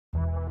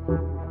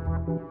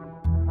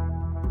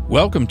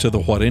Welcome to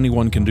the What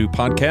Anyone Can Do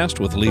podcast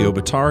with Leo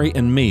Batari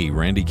and me,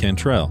 Randy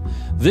Cantrell.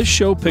 This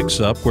show picks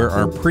up where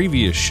our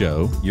previous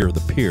show, You're the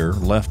Peer,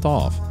 left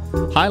off,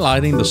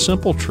 highlighting the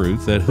simple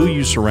truth that who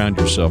you surround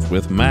yourself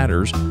with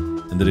matters,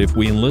 and that if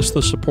we enlist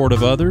the support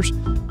of others,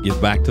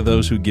 give back to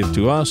those who give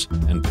to us,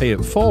 and pay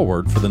it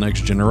forward for the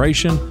next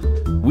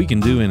generation, we can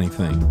do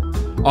anything.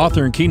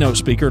 Author and keynote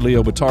speaker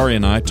Leo Batari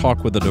and I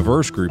talk with a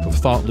diverse group of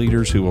thought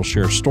leaders who will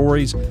share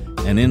stories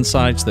and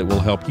insights that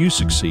will help you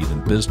succeed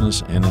in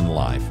business and in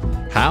life.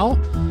 How?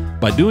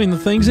 By doing the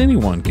things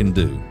anyone can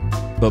do,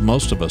 but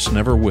most of us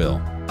never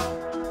will.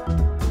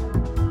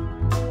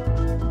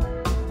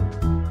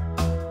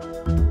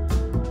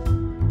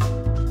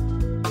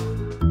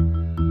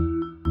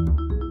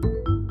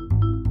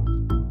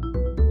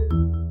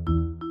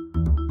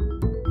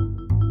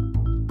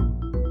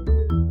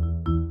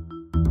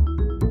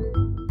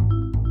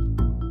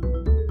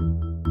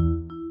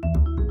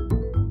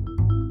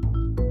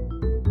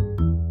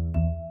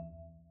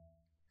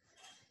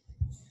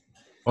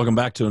 Welcome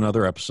back to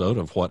another episode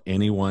of What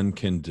Anyone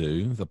Can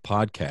Do, the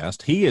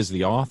podcast. He is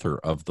the author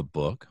of the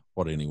book,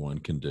 What Anyone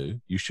Can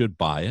Do. You should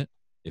buy it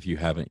if you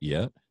haven't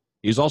yet.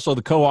 He's also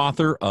the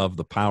co-author of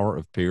The Power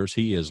of Peers.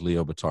 He is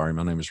Leo Batari.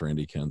 My name is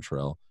Randy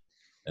Cantrell.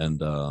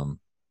 And,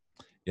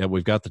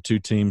 we've got the two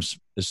teams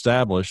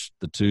established,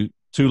 the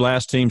two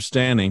last teams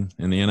standing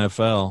in the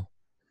NFL.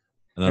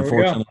 And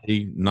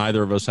unfortunately,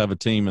 neither of us have a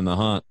team in the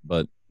hunt,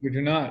 but we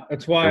do not.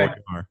 That's why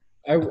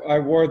I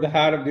wore the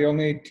hat of the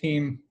only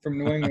team from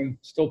New England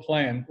still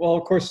playing. Well,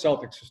 of course,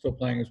 Celtics are still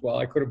playing as well.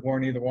 I could have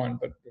worn either one,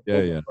 but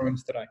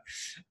Bruins today.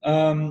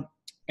 And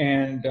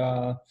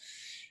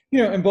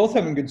both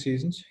having good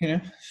seasons,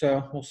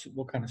 so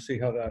we'll kind of see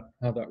how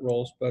that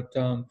rolls. But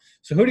so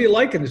who do you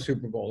like in the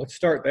Super Bowl? Let's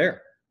start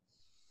there.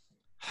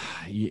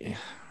 Yeah,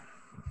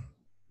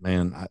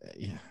 man.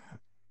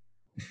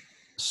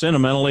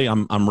 Sentimentally,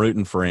 I'm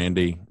rooting for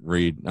Andy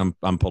Reid.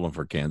 I'm pulling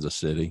for Kansas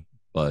City,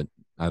 but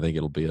I think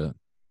it'll be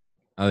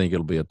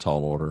a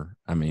tall order.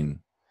 I mean,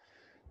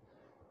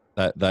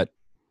 that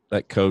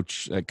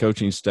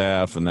coaching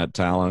staff and that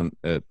talent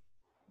at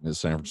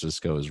San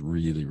Francisco is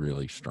really,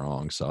 really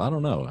strong. So I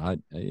don't know.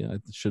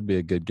 It should be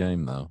a good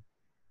game though.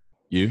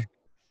 You?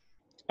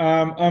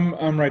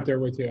 I'm right there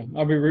with you.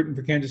 I'll be rooting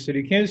for Kansas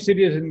City. Kansas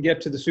City doesn't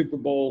get to the Super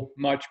Bowl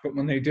much, but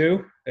when they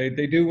do,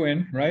 they do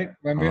win, right?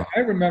 I mean, I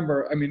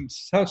remember. I mean,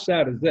 how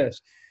sad is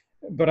this?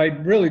 But I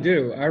really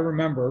do. I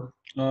remember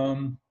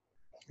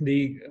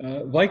the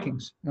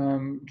Vikings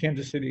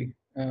Kansas City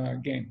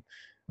game.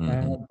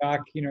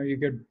 Back, you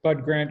get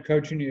Bud Grant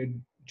coaching, you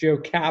had Joe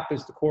Kapp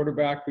as the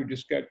quarterback who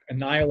just got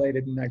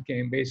annihilated in that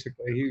game.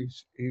 Basically,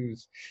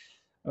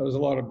 that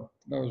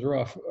was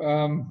rough.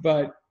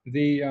 But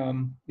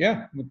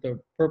with the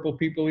purple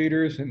people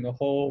eaters and the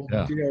whole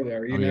deal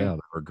there, they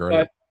were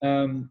great.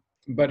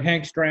 But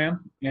Hank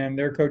Stram and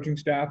their coaching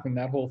staff and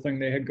that whole thing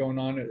they had going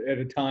on at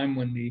a time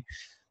when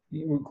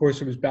of course,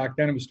 it was back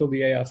then, it was still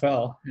the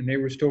AFL, and they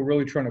were still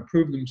really trying to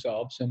prove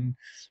themselves. And,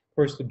 of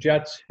course, the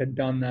Jets had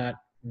done that,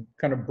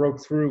 kind of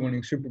broke through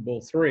winning Super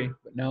Bowl III.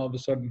 But now, all of a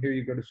sudden, here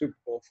you go to Super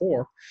Bowl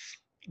IV.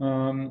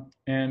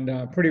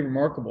 Pretty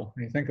remarkable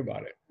when you think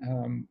about it,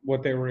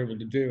 what they were able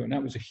to do. And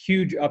that was a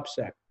huge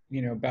upset,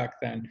 back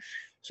then.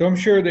 So I'm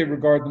sure they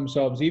regard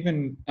themselves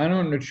I'm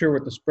not sure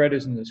what the spread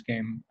is in this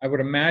game. I would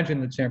imagine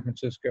that San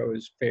Francisco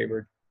is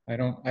favored. I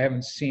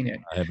haven't seen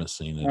it. I haven't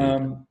seen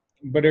it.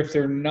 But if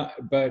they're not,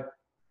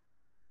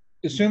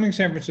 assuming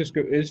San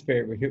Francisco is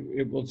favored,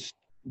 it will.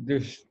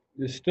 There's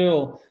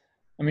still.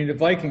 I mean, the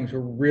Vikings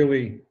were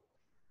really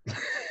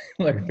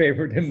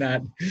favored in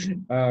that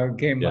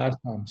game last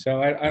time,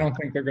 so I don't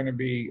think they're going to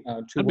be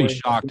too. I'd be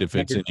shocked if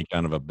it's any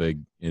kind of a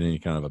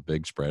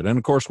big spread. And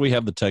of course, we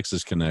have the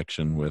Texas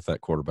connection with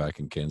that quarterback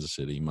in Kansas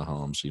City,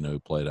 Mahomes. Who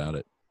played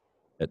out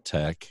at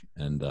Tech,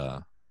 and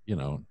I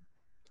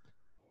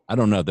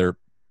don't know.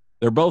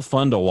 They're both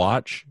fun to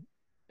watch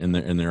in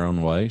their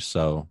own way.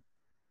 So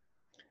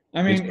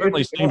I mean, it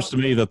certainly seems to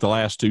me that the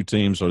last two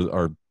teams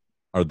are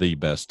the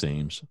best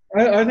teams.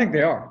 I think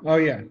they are. Oh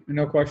yeah,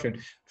 no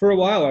question. For a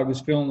while, I was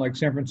feeling like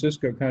San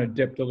Francisco kind of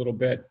dipped a little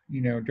bit,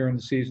 during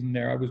the season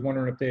there. I was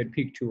wondering if they had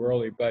peaked too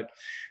early, but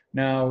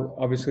now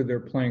obviously they're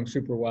playing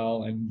super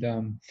well.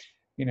 And,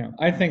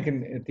 I think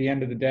at the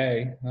end of the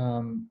day,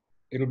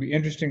 it'll be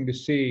interesting to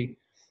see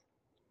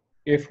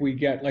if we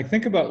get,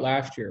 think about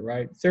last year,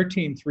 right?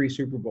 13-3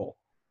 Super Bowl.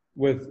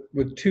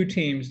 With two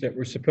teams that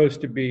were supposed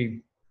to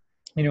be,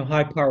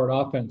 high-powered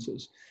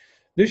offenses.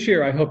 This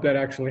year, I hope that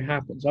actually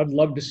happens. I'd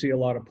love to see a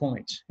lot of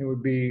points. It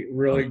would be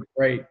really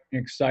great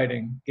and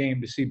exciting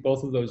game to see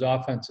both of those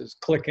offenses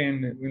click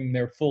in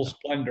their full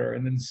splendor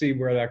and then see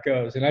where that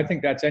goes. And I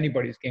think that's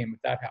anybody's game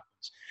if that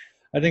happens.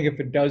 I think if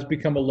it does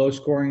become a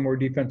low-scoring, more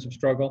defensive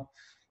struggle,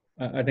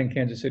 I think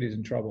Kansas City's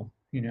in trouble.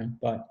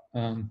 Well,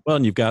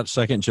 and you've got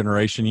second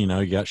generation,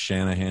 you got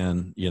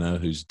Shanahan,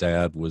 whose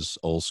dad was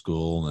old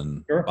school,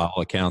 and by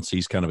all accounts,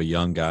 he's kind of a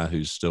young guy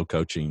who's still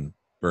coaching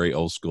very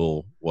old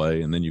school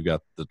way. And then you've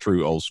got the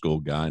true old school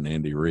guy,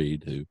 Andy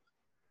Reid, who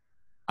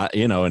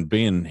And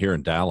being here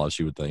in Dallas,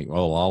 you would think,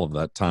 well, all of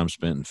that time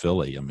spent in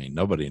Philly. I mean,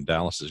 nobody in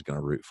Dallas is going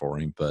to root for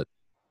him, but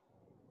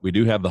we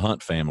do have the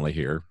Hunt family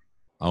here,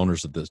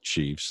 owners of the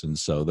Chiefs. And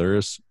so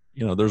there's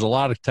a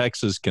lot of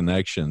Texas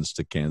connections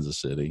to Kansas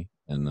City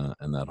and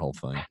that whole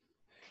thing.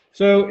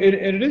 So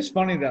it is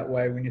funny that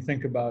way when you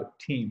think about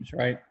teams,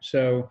 right?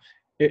 So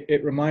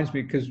it reminds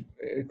me, because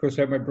of course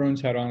I have my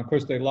Bruins hat on. Of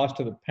course they lost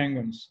to the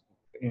Penguins,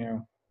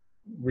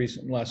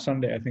 last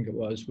Sunday I think it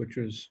was, which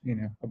was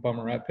a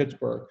bummer at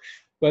Pittsburgh.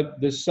 But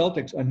the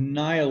Celtics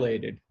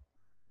annihilated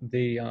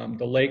the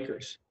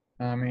Lakers.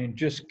 I mean,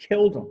 just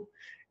killed them,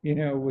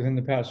 within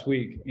the past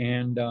week.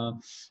 And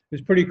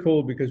it's pretty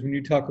cool because when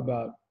you talk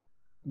about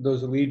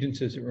those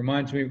allegiances, it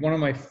reminds me, one of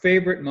my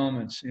favorite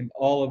moments in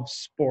all of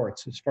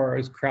sports as far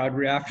as crowd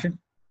reaction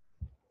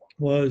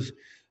was,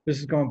 this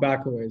is going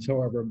back a ways,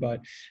 however, but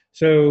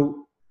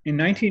so in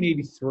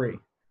 1983,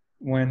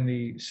 when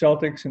the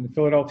Celtics and the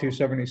Philadelphia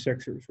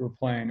 76ers were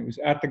playing, it was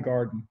at the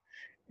Garden,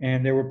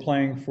 and they were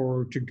playing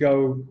to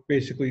go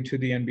basically to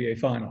the NBA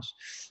Finals.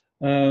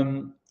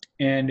 And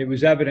it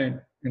was evident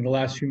in the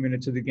last few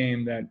minutes of the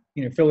game that,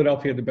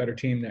 Philadelphia had the better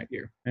team that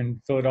year, and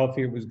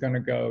Philadelphia was going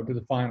to go to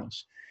the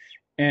finals.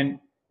 And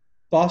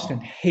Boston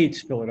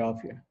hates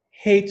Philadelphia,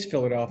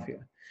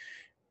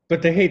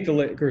 but they hate the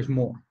Lakers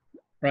more,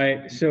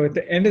 right? So at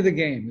the end of the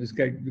game, we've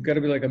got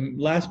to be like a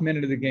last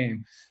minute of the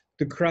game,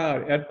 the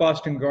crowd at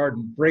Boston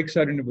Garden breaks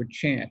out into a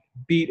chant,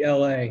 beat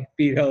LA,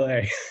 beat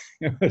LA.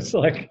 It's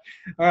like,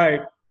 all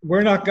right,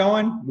 we're not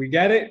going, we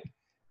get it,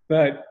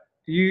 but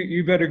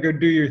you better go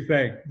do your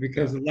thing,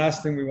 because the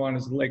last thing we want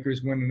is the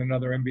Lakers winning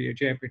another NBA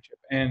championship.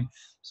 And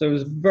so it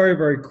was very,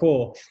 very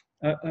cool.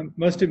 It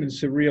must have been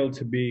surreal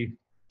to be,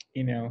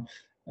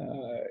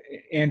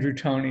 Andrew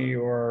Toney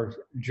or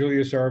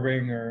Julius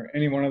Erving or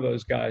any one of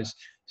those guys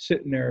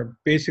sitting there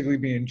basically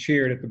being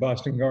cheered at the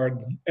Boston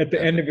Garden at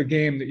the end of a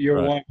game that you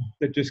won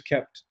that just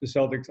kept the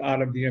Celtics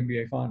out of the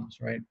NBA Finals,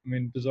 right? I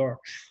mean, bizarre.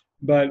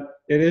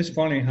 But it is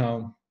funny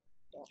how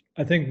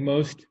I think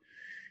most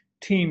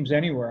teams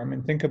anywhere, I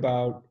mean, think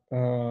about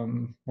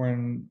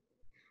when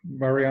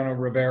Mariano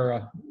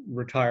Rivera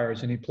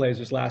retires and he plays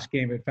his last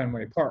game at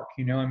Fenway Park.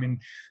 I mean,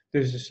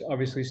 there's this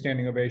obviously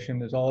standing ovation.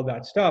 There's all of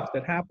that stuff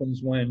that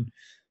happens when,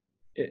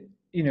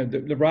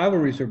 the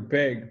rivalries are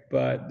big,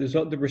 but there's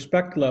the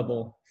respect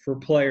level for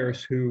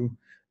players who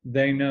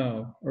they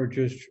know are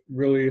just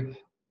really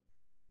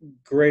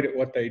great at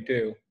what they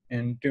do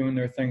and doing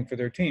their thing for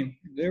their team.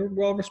 They're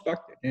well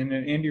respected. And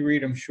Andy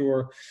Reid, I'm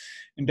sure,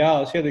 in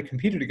Dallas, they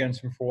competed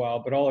against him for a while,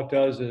 but all it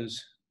does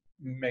is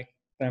make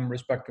them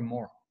respect him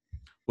more.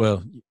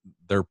 Well,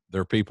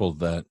 they're people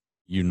that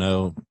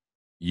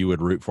you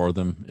would root for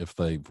them if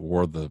they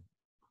wore the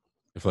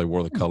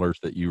colors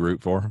that you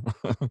root for.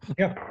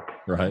 Yeah.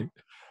 Right.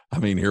 I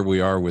mean, here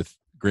we are with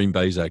Green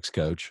Bay's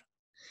ex-coach,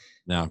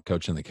 now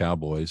coaching the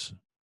Cowboys,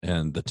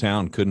 and the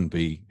town couldn't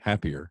be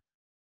happier.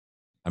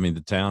 I mean,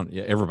 the town,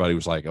 everybody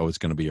was like, oh, it's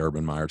going to be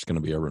Urban Meyer. It's going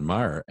to be Urban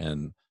Meyer.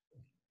 And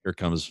here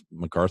comes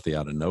McCarthy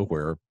out of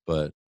nowhere.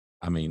 But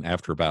I mean,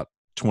 after about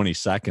 20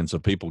 seconds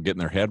of people getting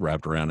their head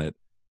wrapped around it,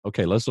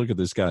 okay, let's look at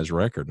this guy's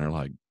record. And they're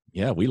like,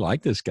 yeah, we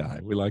like this guy.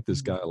 We like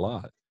this guy a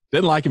lot.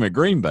 Didn't like him at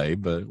Green Bay,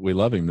 but we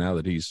love him now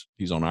that he's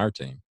on our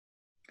team.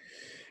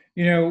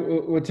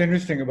 What's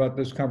interesting about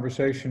this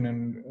conversation,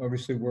 and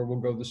obviously where we'll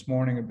go this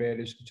morning a bit,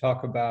 is to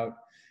talk about,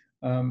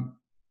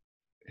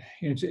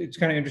 it's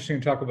kind of interesting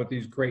to talk about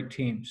these great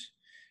teams.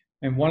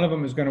 And one of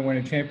them is going to win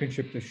a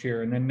championship this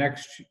year. And then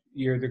next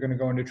year, they're going to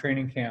go into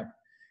training camp.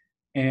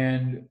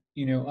 And,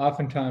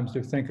 oftentimes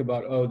they think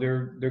about,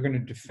 they're going to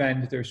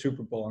defend their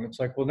Super Bowl. And it's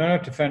like, well, they're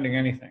not defending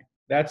anything.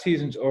 That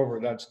season's over.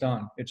 That's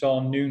done. It's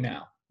all new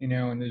now,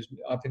 and there's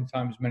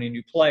oftentimes many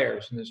new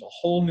players. And there's a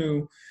whole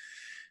new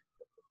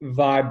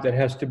vibe that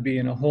has to be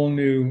in a whole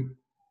new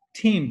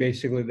team,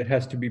 basically, that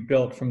has to be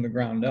built from the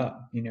ground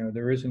up.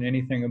 There isn't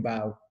anything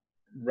about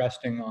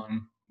resting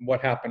on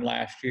what happened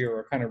last year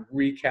or kind of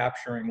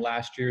recapturing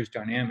last year's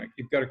dynamic.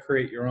 You've got to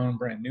create your own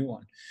brand new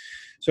one.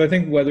 So I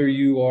think whether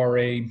you are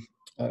a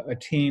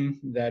team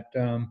that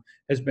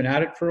has been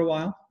at it for a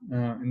while,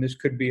 and this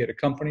could be at a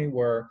company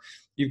where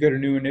you've got a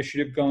new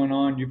initiative going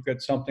on, you've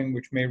got something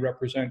which may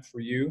represent for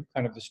you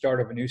kind of the start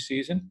of a new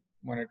season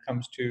when it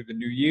comes to the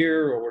new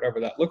year or whatever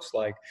that looks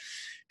like,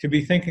 to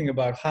be thinking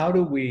about how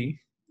do we,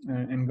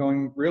 and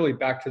going really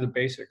back to the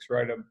basics,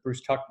 right, of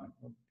Bruce Tuckman,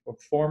 of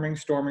forming,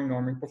 storming,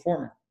 norming,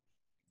 performing,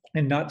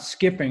 and not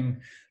skipping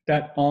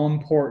that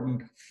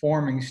all-important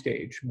forming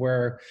stage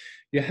where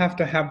you have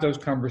to have those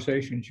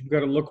conversations. You've got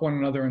to look one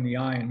another in the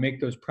eye and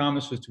make those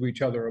promises to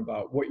each other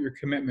about what your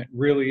commitment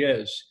really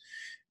is.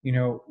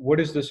 What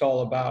is this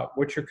all about?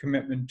 What's your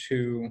commitment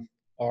to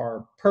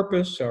our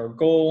purpose, our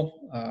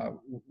goal?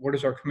 What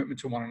is our commitment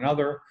to one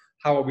another?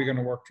 How are we going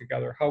to work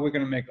together? How are we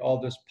going to make all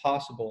this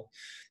possible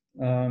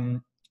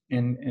and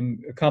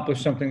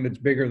accomplish something that's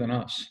bigger than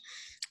us?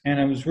 And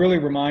I was really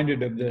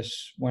reminded of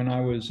this when I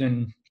was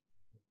in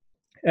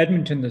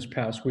Edmonton this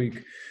past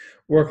week,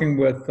 working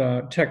with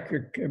a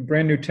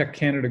brand new Tech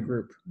Canada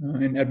group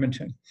in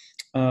Edmonton.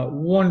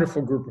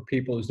 Wonderful group of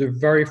people. It was their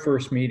very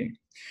first meeting.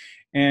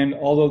 And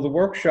although the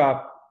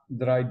workshop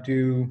that I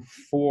do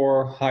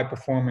for high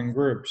performing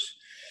groups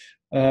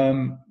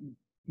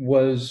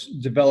was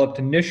developed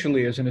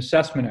initially as an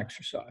assessment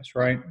exercise,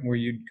 right? Where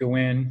you'd go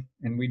in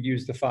and we'd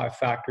use the 5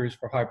 factors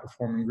for high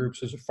performing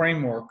groups as a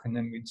framework. And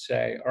then we'd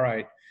say, all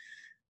right,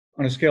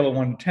 on a scale of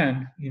 1 to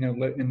 10,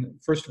 and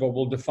first of all,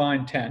 we'll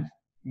define 10,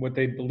 what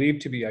they believe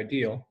to be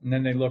ideal. And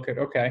then they look at,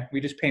 okay,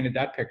 we just painted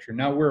that picture.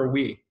 Now where are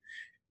we?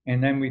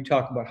 And then we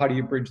talk about how do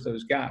you bridge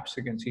those gaps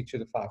against each of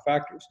the 5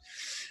 factors.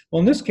 Well,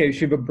 in this case,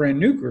 you have a brand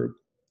new group.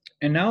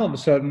 And now all of a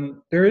sudden,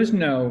 there is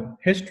no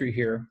history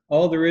here.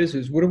 All there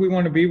is what do we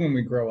want to be when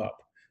we grow up?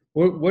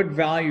 What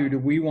value do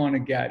we want to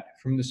get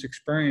from this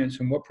experience?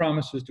 And what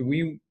promises do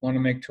we want to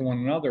make to one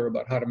another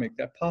about how to make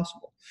that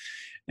possible?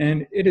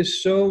 And it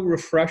is so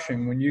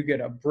refreshing when you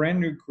get a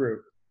brand new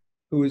group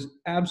who is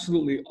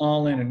absolutely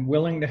all in and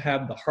willing to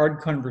have the hard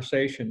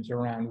conversations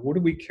around what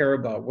do we care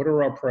about? What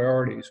are our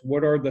priorities?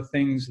 What are the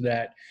things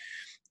that,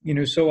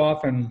 so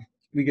often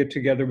we get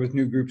together with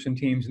new groups and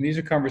teams, and these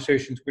are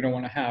conversations we don't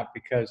want to have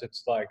because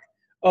it's like,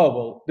 oh,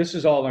 well, this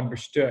is all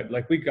understood.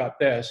 Like, we got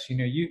this,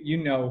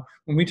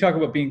 when we talk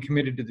about being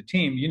committed to the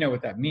team, you know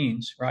what that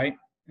means, right?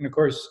 And of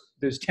course,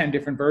 there's 10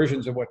 different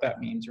versions of what that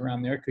means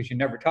around there because you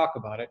never talk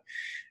about it.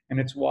 And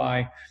it's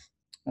why,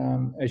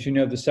 as you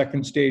know, the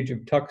second stage of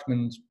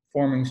Tuxman's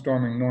forming,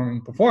 storming,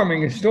 norming,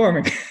 performing is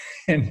storming.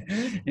 and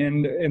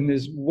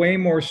there's way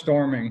more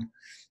storming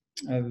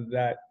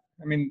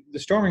the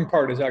storming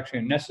part is actually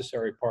a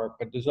necessary part,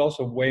 but there's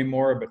also way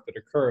more of it that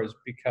occurs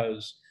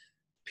because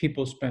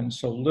people spend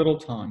so little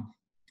time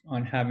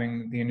on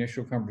having the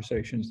initial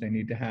conversations they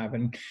need to have.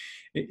 And,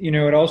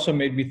 it also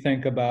made me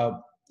think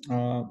about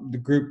the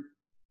group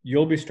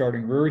you'll be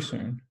starting very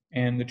soon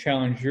and the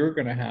challenge you're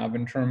going to have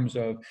in terms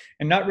of,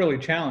 and not really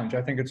challenge,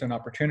 I think it's an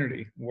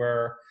opportunity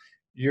where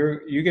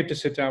you get to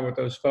sit down with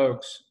those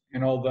folks,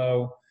 and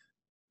although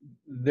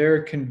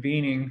they're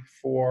convening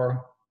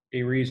for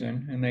a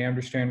reason and they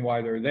understand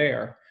why they're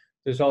there,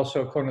 there's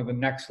also kind of the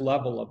next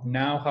level of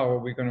now, how are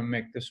we going to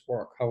make this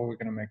work? How are we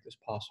going to make this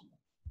possible?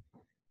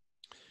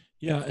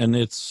 Yeah. And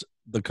it's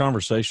the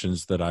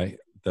conversations that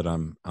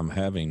I'm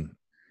having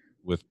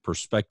with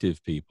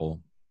prospective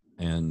people.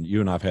 And you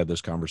and I've had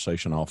this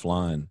conversation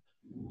offline,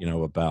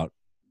 about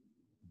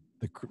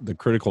the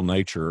critical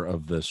nature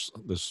of this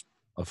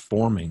of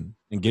forming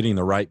and getting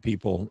the right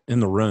people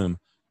in the room.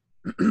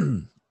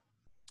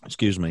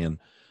 Excuse me.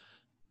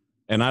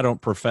 And I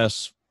don't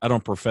profess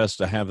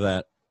to have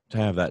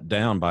that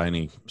down by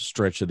any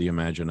stretch of the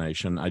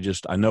imagination.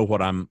 I know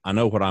what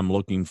I'm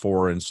looking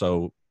for. And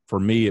so for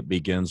me, it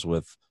begins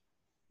with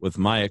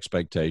my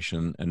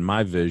expectation and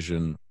my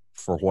vision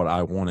for what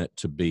I want it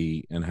to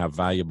be and how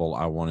valuable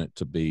I want it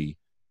to be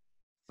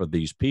for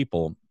these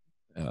people,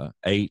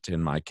 8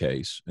 in my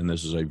case. And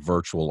this is a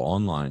virtual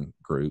online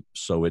group.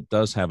 So it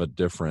does have it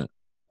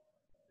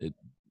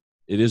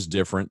is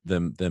different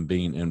than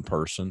being in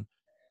person.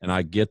 And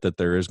I get that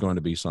there is going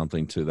to be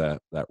something to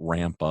that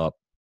ramp up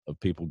of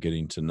people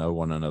getting to know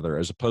one another,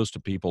 as opposed to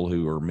people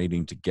who are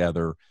meeting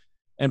together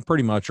and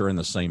pretty much are in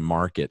the same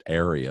market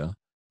area.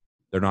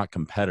 They're not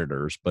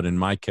competitors, but in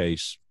my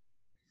case,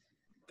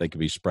 they could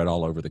be spread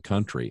all over the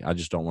country. I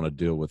just don't want to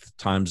deal with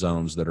time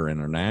zones that are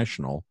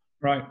international.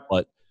 Right.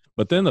 But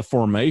then the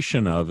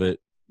formation of it,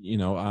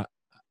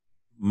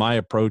 my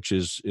approach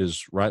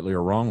is rightly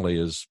or wrongly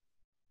is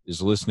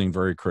listening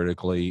very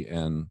critically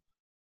and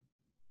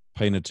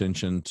paying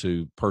attention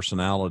to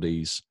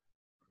personalities.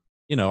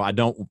 I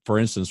don't, for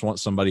instance, want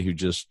somebody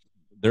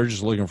they're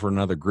just looking for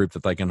another group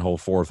that they can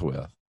hold forth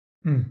with,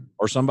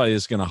 or somebody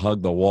that's going to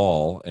hug the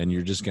wall, and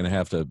you're just going to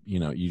have to,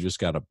 you just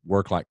got to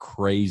work like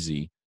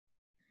crazy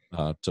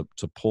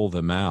to pull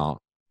them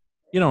out.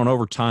 And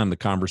over time, the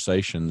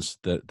conversations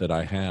that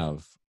I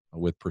have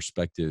with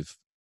prospective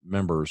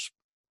members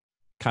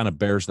kind of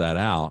bears that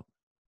out.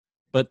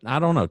 But I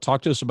don't know.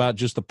 Talk to us about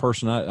just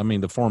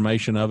the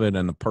formation of it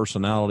and the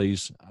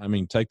personalities.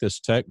 Take this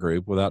tech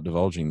group without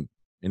divulging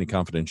any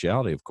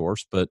confidentiality, of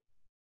course, but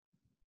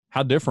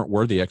how different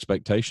were the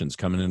expectations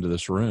coming into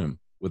this room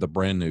with a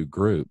brand new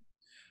group?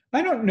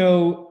 I don't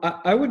know.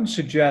 I wouldn't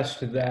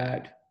suggest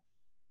that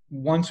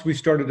once we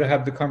started to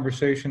have the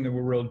conversation, there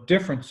were real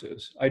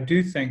differences. I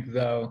do think,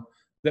 though,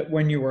 that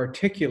when you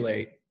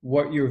articulate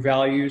what your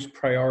values,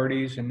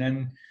 priorities, and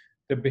then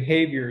the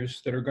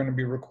behaviors that are going to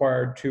be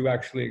required to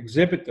actually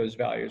exhibit those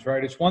values,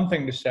 right? It's one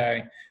thing to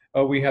say,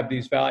 oh, we have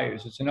these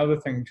values. It's another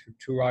thing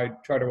to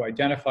try to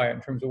identify it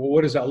in terms of, well,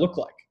 what does that look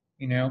like?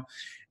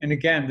 And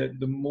again,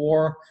 the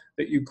more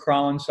that you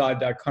crawl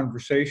inside that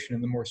conversation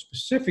and the more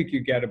specific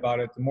you get about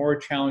it, the more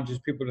it challenges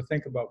people to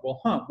think about,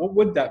 well, what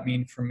would that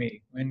mean for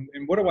me? And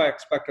what do I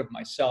expect of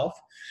myself?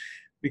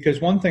 Because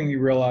one thing you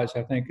realize,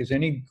 I think, is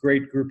any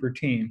great group or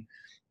team,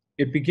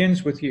 it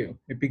begins with you.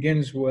 It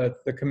begins with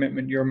the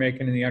commitment you're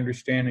making and the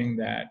understanding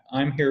that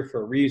I'm here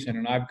for a reason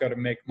and I've got to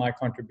make my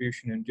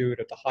contribution and do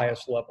it at the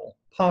highest level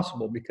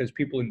possible because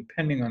people are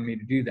depending on me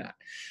to do that.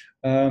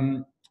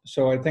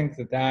 So I think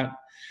that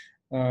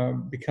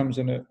becomes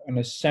an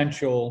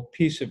essential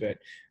piece of it.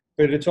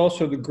 But it's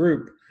also the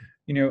group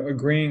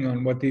agreeing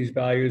on what these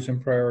values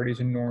and priorities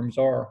and norms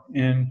are.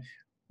 And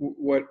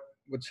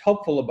what's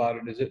helpful about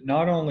it is it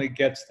not only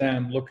gets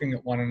them looking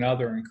at one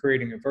another and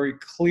creating a very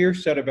clear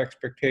set of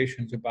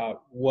expectations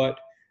about what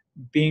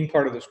being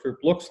part of this group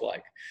looks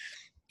like,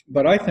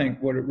 but I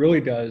think what it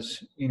really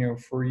does,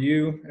 for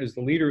you as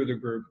the leader of the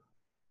group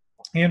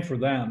and for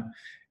them,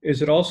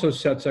 is it also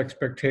sets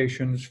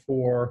expectations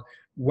for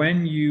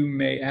when you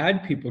may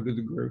add people to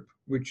the group,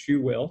 which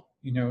you will,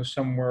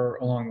 somewhere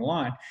along the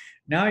line.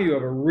 Now you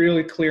have a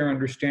really clear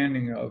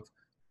understanding of,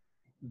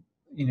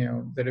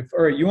 that if,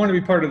 all right, you want to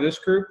be part of this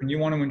group and you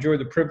want to enjoy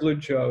the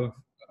privilege of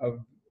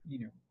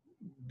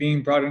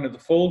being brought into the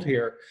fold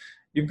here,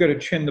 you've got to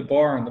chin the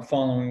bar in the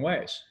following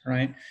ways,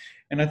 right?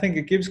 And I think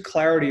it gives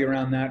clarity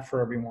around that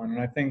for everyone.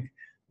 And I think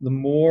the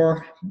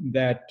more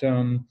that,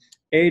 to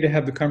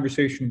have the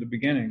conversation at the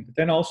beginning, but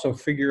then also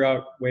figure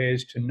out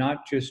ways to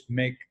not just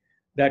make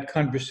that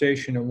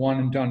conversation a one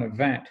and done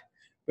event,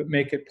 but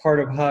make it part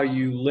of how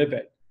you live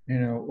it,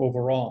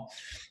 overall.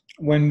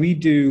 When we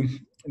do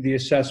the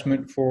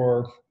assessment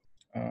for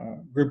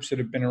groups that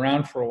have been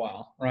around for a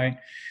while, right?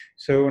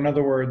 So in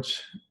other words,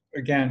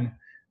 again,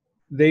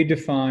 they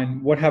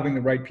define what having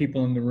the right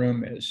people in the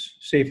room is: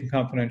 safe and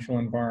confidential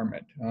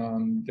environment,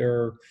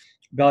 their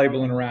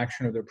valuable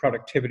interaction or their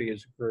productivity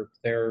as a group,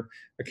 their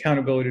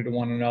accountability to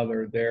one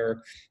another,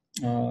 their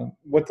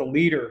what the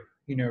leader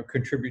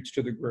contributes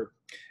to the group.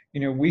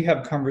 We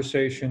have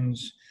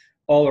conversations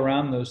all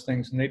around those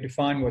things, and they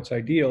define what's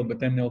ideal, but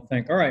then they'll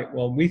think, all right,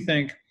 well, we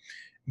think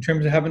in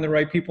terms of having the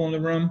right people in the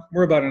room,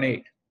 we're about an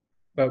 8,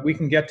 but we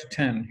can get to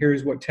 10.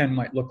 Here's what 10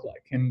 might look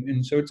like.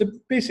 And so it's a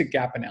basic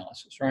gap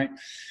analysis, right?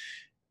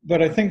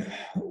 But I think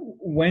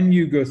when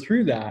you go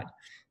through that,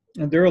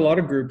 there are a lot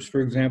of groups,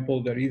 for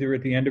example, that either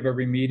at the end of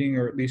every meeting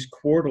or at least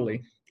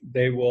quarterly,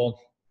 they will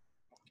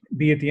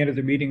be at the end of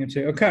the meeting and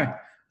say, okay,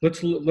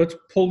 let's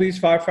pull these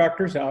 5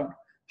 factors out.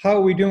 How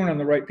are we doing on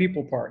the right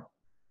people part?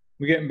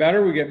 We getting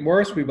better? We getting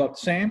worse? We about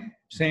the same?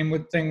 Same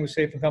with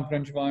safe and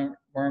confidential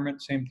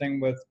environment. Same thing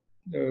with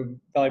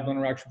valuable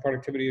interaction,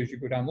 productivity, as you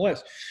go down the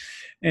list.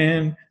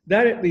 And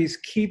that at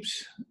least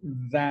keeps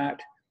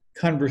that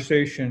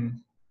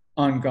conversation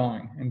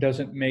ongoing and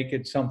doesn't make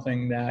it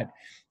something that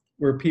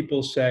where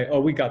people say,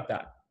 oh, we got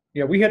that.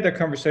 Yeah, we had that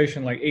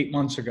conversation like 8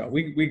 months ago.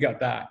 We got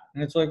that.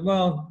 And it's like,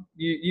 well,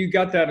 you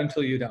got that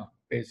until you don't,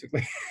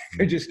 basically.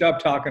 You just stop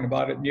talking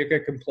about it and you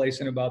get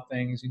complacent about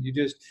things. And you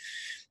just,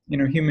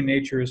 human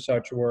nature is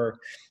such where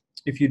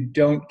if you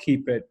don't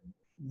keep it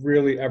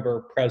really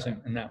ever present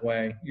in that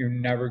way, you're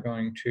never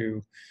going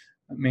to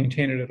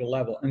maintain it at a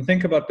level. And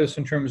think about this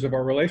in terms of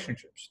our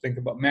relationships. Think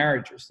about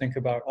marriages. Think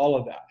about all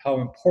of that,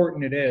 how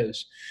important it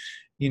is,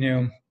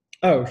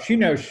 oh, she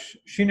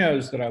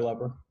knows that I love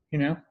her,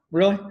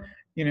 really,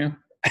 Yeah.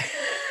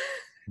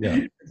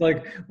 It's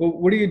like, well,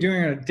 what are you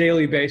doing on a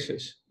daily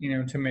basis,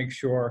 to make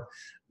sure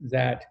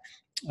that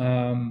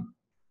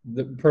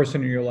the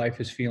person in your life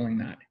is feeling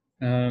that.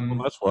 Well,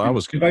 that's what I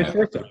was going vice to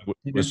versa.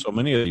 with so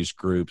many of these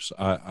groups.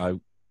 I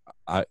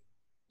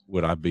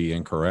would I be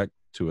incorrect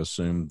to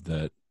assume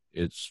that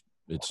it's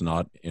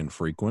not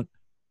infrequent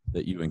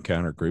that you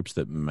encounter groups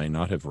that may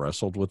not have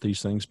wrestled with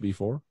these things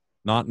before,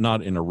 not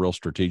in a real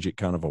strategic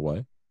kind of a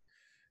way?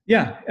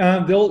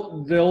 Yeah,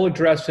 they'll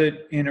address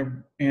it in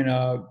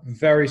a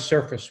very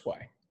surface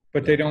way,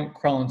 but they don't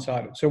crawl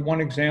inside it. So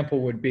one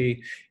example would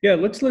be,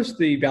 let's list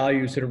the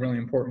values that are really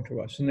important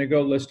to us, and they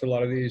go list a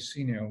lot of these,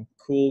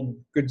 cool,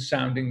 good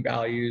sounding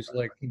values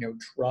like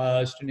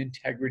trust and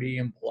integrity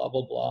and blah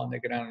blah blah, and they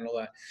go down and all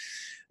that,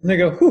 and they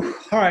go, whew,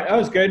 all right, that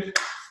was good,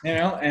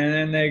 and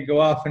then they go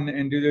off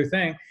and do their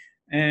thing,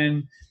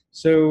 and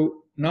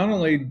so not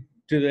only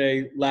do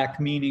they lack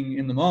meaning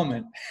in the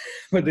moment,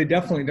 but they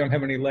definitely don't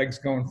have any legs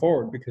going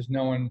forward because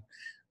no one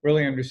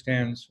really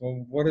understands,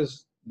 well, what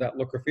does that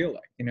look or feel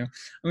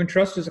like?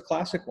 Trust is a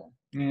classic one,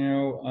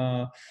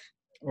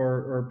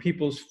 or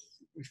people's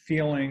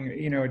feeling,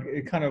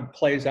 it kind of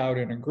plays out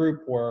in a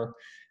group where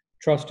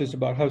trust is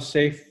about how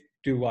safe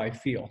do I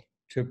feel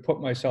to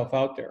put myself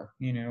out there,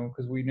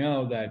 because we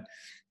know that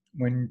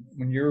when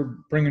you're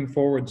bringing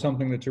forward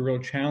something that's a real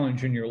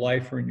challenge in your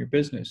life or in your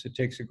business, it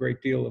takes a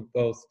great deal of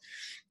both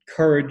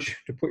courage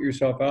to put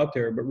yourself out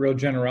there, but real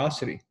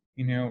generosity,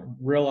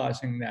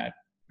 realizing that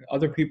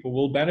other people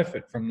will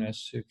benefit from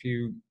this if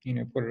you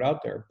put it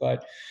out there.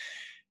 But,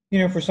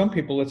 for some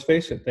people, let's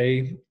face it,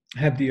 they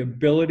have the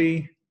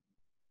ability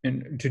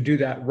to do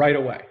that right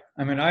away.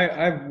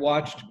 I've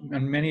watched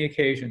on many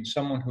occasions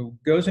someone who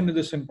goes into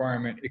this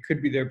environment, it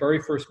could be their very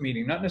first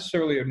meeting, not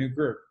necessarily a new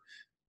group,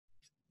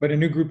 but a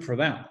new group for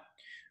them.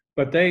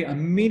 But they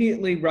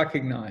immediately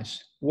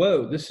recognize,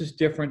 whoa, this is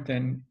different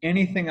than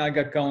anything I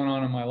got going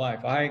on in my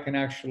life. I can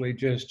actually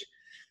just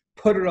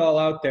put it all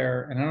out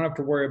there and I don't have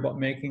to worry about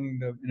making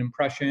an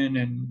impression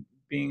and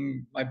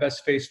being my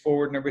best face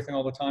forward and everything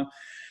all the time.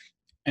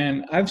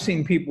 And I've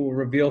seen people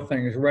reveal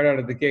things right out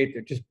of the gate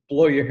that just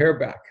blow your hair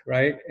back,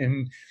 right?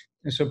 And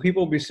so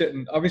people will be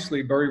sitting,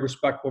 obviously very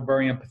respectful,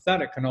 very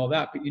empathetic and all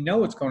that, but you know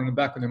what's going in the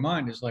back of their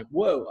mind is like,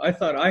 whoa, I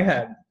thought I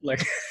had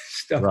like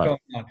stuff Right. going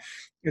on.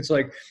 It's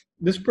like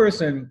this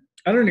person,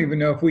 I don't even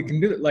know if we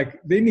can do it. Like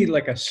they need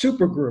like a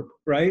super group,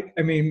 right?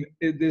 I mean,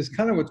 it is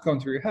kind of what's going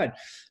through your head.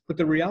 But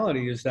the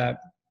reality is that,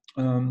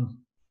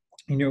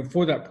 you know,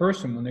 for that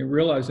person, when they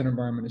realize an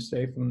environment is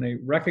safe, when they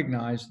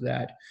recognize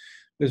that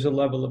there's a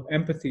level of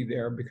empathy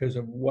there because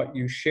of what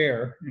you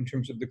share in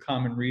terms of the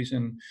common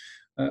reason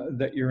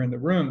that you're in the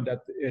room, that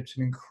it's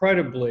an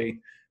incredibly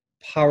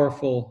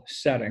powerful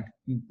setting,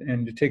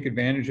 and to take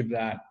advantage of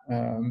that,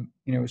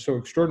 you know, is so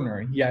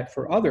extraordinary. Yet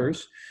for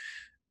others,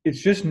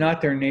 it's just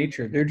not their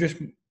nature. They're just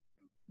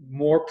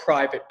more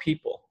private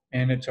people,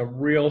 and it's a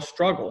real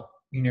struggle,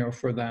 you know,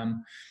 for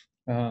them.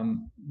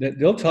 That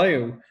they'll tell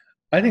you,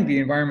 I think the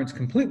environment's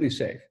completely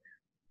safe.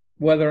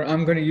 Whether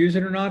I'm going to use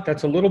it or not,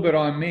 that's a little bit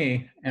on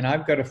me, and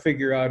I've got to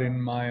figure out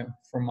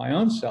for my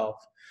own self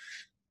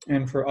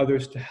and for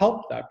others to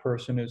help that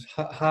person is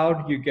how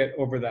do you get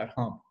over that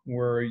hump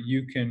where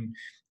you can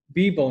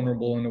be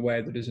vulnerable in a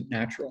way that isn't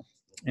natural.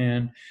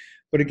 And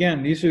but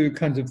again, these are the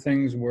kinds of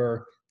things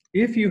where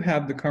if you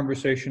have the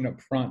conversation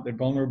up front that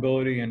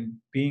vulnerability and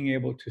being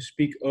able to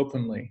speak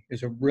openly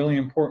is a really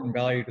important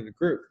value to the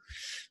group,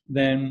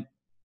 then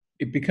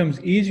it becomes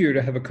easier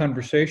to have a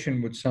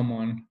conversation with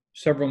someone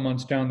several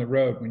months down the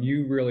road when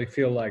you really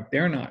feel like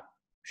they're not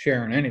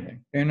sharing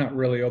anything. They're not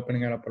really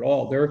opening it up at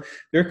all.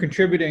 They're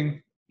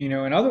contributing, you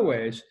know, in other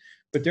ways,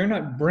 but they're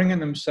not bringing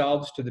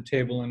themselves to the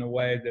table in a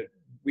way that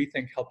we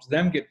think helps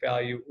them get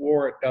value,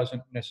 or it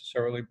doesn't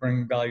necessarily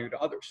bring value to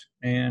others.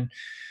 And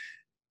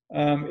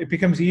it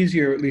becomes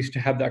easier, at least, to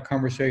have that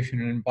conversation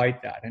and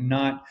invite that, and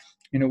not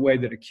in a way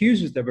that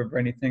accuses them of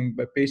anything,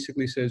 but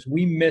basically says,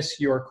 we miss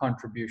your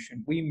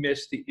contribution. We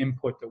miss the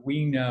input that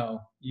we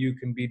know you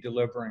can be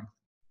delivering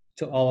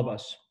to all of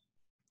us.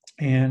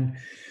 And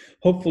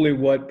hopefully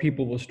what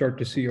people will start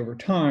to see over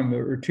time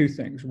are two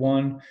things.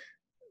 One,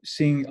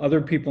 seeing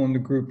other people in the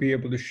group be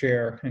able to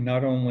share, and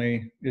not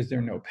only is there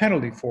no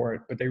penalty for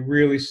it, but they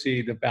really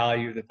see the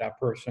value that that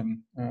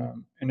person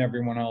and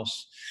everyone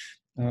else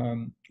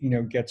you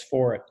know, gets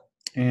for it.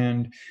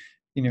 And,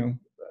 you know,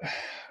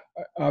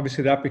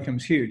 obviously that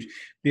becomes huge.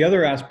 The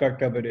other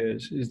aspect of it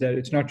is that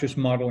it's not just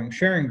modeling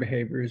sharing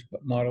behaviors,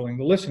 but modeling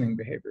the listening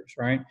behaviors,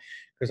 right?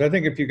 Because I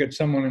think if you get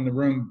someone in the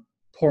room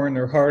pouring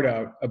their heart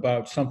out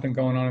about something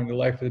going on in the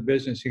life of the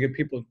business, you get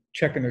people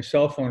checking their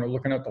cell phone or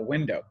looking out the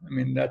window. I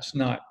mean, that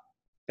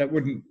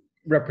wouldn't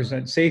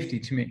represent safety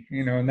to me,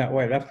 you know, in that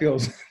way. That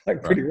feels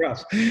like pretty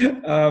rough.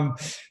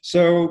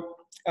 So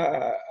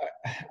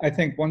I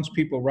think once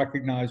people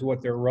recognize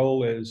what their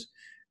role is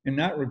in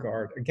that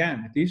regard,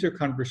 again, these are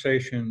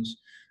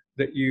conversations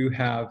that you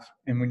have,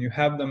 and when you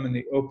have them in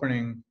the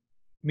opening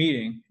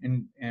meeting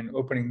and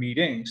opening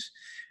meetings,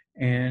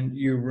 and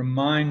you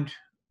remind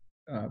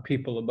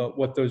people about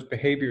what those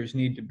behaviors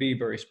need to be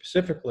very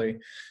specifically,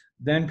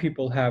 then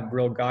people have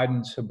real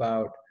guidance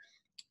about,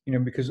 you know,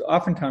 because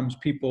oftentimes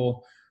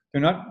people,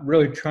 they're not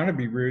really trying to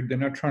be rude. They're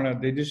not trying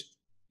to,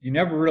 you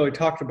never really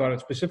talked about it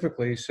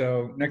specifically.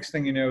 So next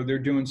thing you know, they're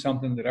doing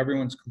something that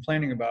everyone's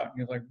complaining about. And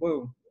you're like,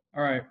 whoa,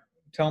 all right,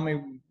 tell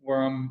me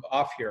where I'm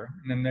off here.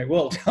 And then they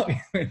will tell you.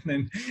 And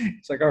then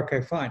it's like,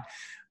 okay, fine.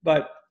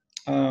 But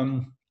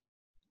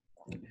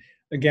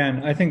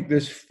again, I think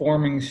this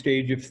forming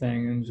stage of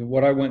things,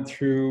 what I went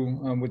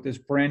through with this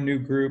brand new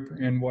group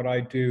and what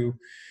I do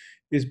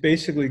is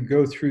basically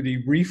go through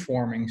the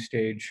reforming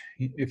stage,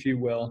 if you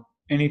will,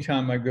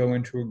 anytime I go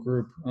into a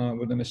group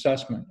with an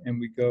assessment, and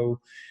we go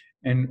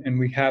and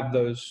we have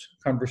those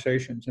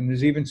conversations. And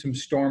there's even some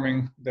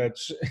storming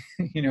that's,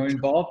 you know,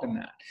 involved in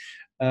that.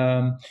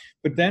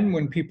 But then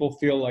when people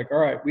feel like, all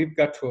right, we've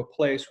got to a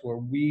place where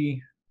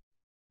we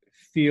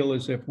feel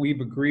as if we've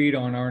agreed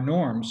on our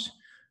norms,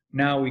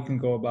 now we can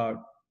go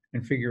about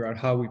and figure out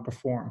how we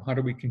perform. How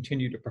do we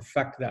continue to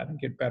perfect that and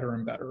get better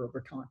and better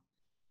over time?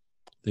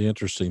 The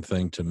interesting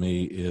thing to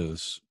me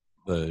is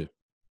the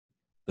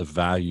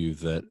value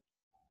that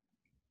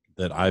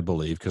I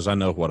believe, because I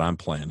know what I'm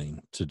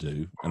planning to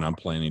do, and I'm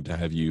planning to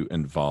have you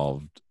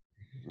involved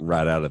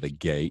right out of the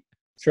gate,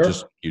 Sure.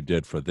 just like you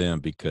did for them,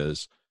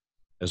 because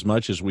as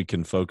much as we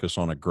can focus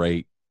on a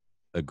great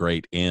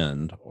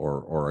end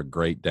or a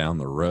great down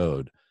the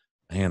road,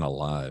 man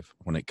alive,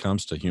 when it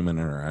comes to human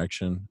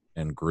interaction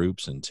and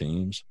groups and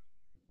teams,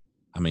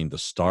 I mean, the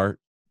start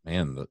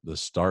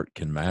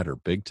can matter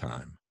big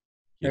time,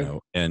 you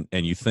know, and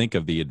you think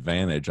of the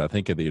advantage. I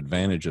think of the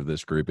advantage of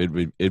this group.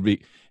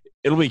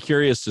 It'll be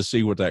curious to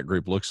see what that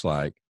group looks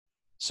like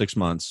 6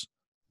 months,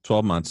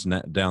 12 months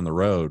down the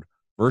road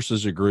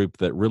versus a group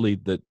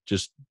that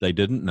just, they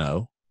didn't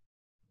know.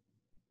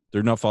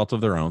 They're no fault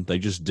of their own. They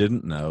just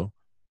didn't know.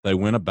 They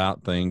went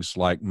about things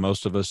like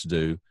most of us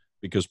do,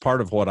 because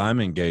part of what I'm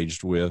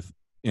engaged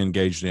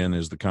in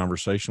is the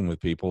conversation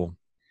with people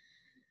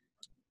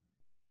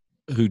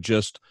who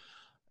just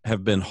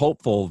have been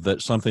hopeful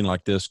that something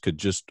like this could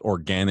just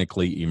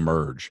organically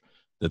emerge,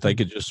 that they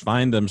could just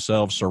find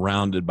themselves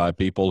surrounded by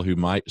people who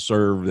might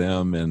serve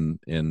them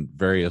in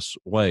various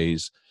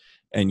ways.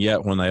 And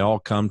yet when they all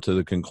come to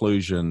the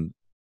conclusion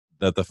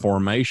that the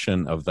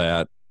formation of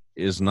that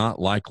is not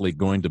likely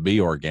going to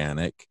be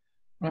organic.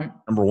 Right.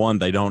 Number one,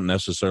 they don't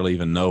necessarily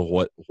even know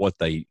what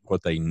they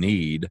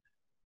need,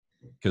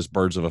 because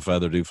birds of a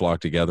feather do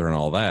flock together and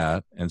all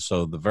that. And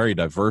so the very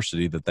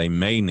diversity that they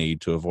may need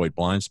to avoid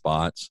blind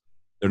spots,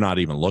 they're not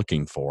even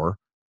looking for.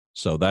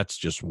 So that's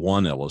just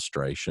one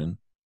illustration.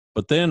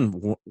 But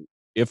then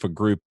if a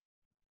group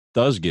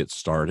does get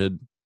started,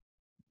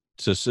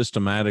 to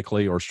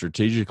systematically or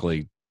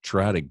strategically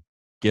try to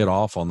get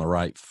off on the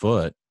right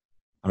foot,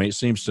 I mean, it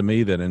seems to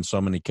me that in so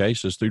many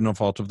cases, through no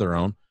fault of their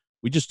own,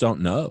 we just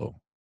don't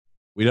know.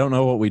 We don't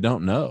know what we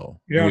don't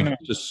know. We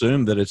just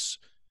assume that it's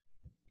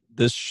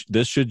this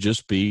should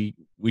just be,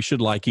 we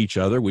should like each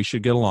other. We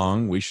should get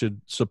along. We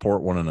should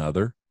support one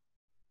another.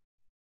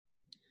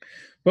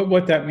 But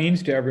what that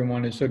means to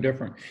everyone is so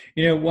different.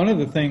 You know, one of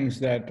the things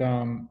that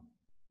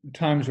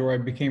times where I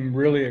became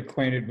really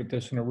acquainted with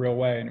this in a real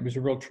way, and it was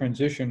a real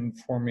transition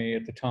for me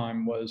at the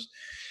time, was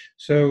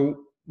so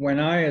when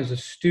I, as a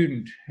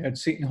student at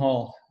Seton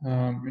Hall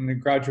in the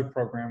graduate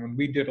program, when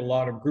we did a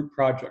lot of group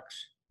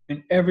projects,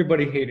 and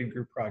everybody hated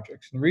group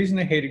projects. And the reason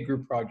they hated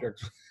group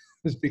projects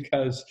was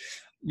because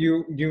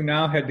you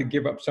now had to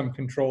give up some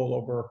control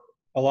over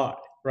a lot,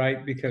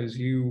 right? Because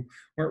you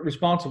weren't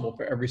responsible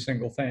for every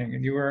single thing,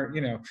 and you were, you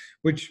know,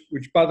 which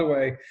by the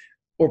way,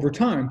 over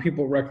time,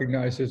 people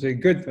recognize as a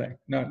good thing,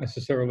 not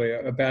necessarily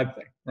a bad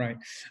thing, right?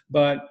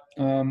 But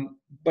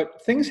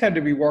things had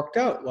to be worked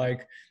out.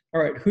 Like,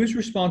 all right, who's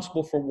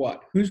responsible for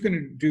what? Who's going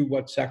to do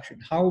what section?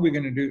 How are we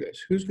going to do this?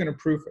 Who's going to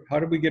proof it? How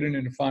do we get it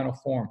into final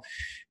form?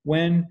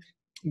 When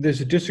there's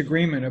a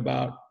disagreement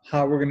about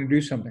how we're going to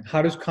do something,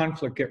 how does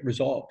conflict get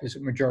resolved? Is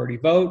it majority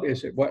vote?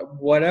 Is it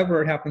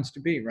whatever it happens to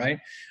be, right?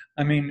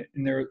 I mean,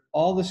 and there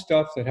all the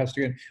stuff that has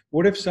to get.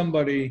 What if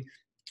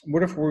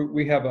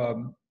we have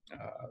a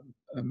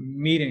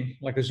meeting,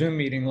 like a Zoom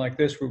meeting like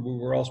this, where we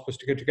were all supposed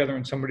to get together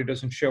and somebody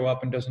doesn't show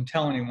up and doesn't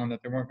tell anyone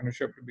that they weren't going to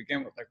show up to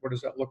begin with? Like, what does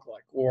that look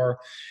like? Or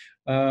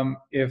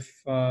if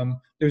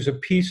there's a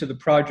piece of the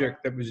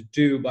project that was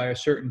due by a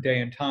certain day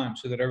and time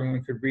so that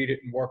everyone could read it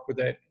and work with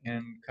it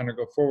and kind of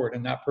go forward,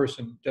 and that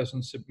person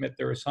doesn't submit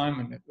their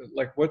assignment,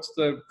 like, what's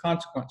the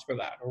consequence for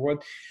that? Or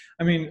what?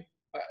 I mean,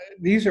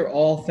 these are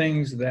all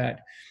things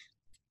that,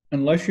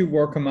 unless you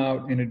work them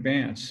out in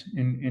advance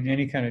in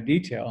any kind of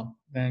detail,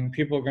 then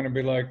people are going to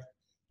be like,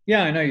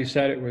 yeah, I know you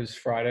said it was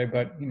Friday,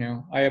 but, you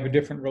know, I have a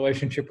different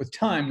relationship with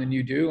time than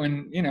you do.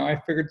 And, you know, I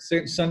figured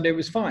Sunday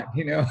was fine,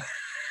 you know.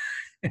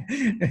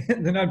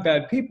 They're not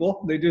bad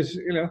people. They just,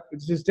 you know,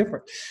 it's just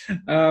different.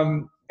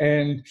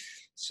 And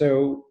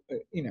so,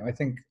 you know, I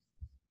think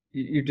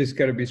you just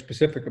got to be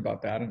specific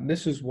about that. And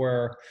this is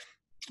where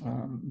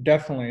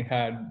definitely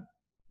had,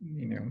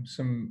 you know,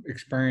 some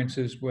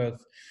experiences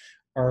with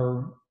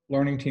our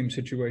learning team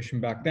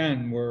situation back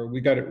then, where we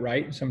got it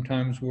right, and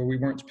sometimes where we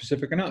weren't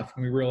specific enough,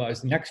 and we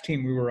realized the next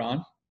team we were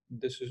on,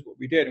 this is what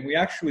we did. And we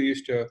actually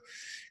used to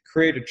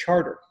create a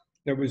charter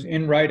that was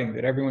in writing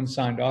that everyone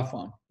signed off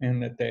on,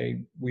 and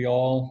that we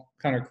all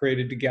kind of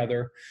created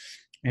together.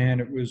 And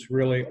it was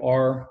really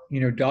our, you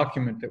know,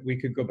 document that we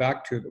could go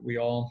back to, that we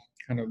all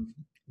kind of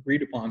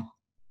agreed upon.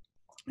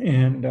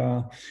 And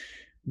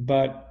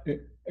but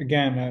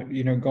again,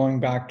 you know, going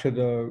back to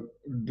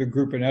the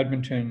group in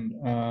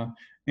Edmonton,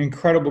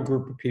 incredible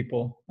group of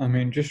people. I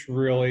mean, just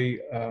really,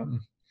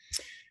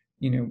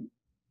 you know,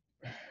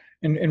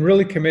 and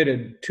really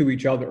committed to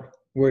each other,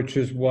 which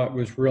is what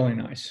was really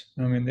nice.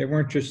 I mean, they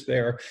weren't just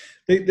there.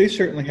 They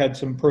certainly had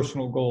some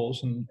personal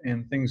goals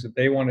and things that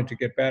they wanted to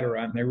get better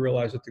at, and they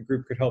realized that the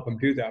group could help them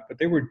do that. But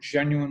they were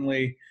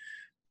genuinely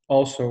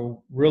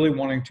also really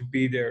wanting to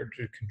be there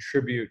to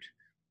contribute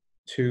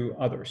to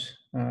others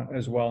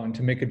as well, and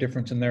to make a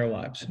difference in their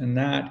lives. And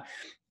that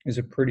is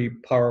a pretty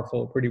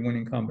powerful, pretty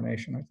winning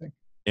combination, I think.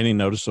 Any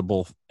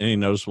noticeable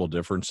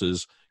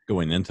differences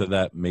going into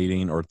that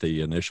meeting or at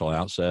the initial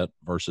outset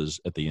versus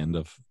at the end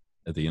of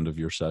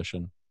your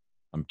session?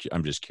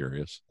 I'm just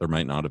curious. There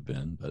might not have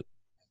been, but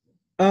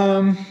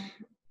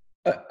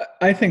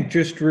I think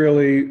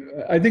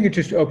it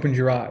just opens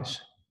your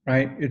eyes,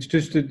 right? It's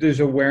just that there's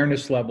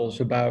awareness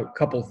levels about a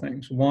couple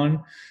things.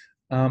 One,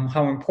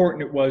 how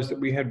important it was that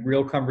we had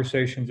real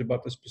conversations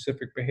about the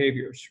specific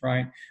behaviors,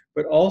 right?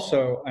 But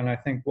also, and I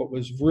think what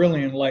was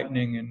really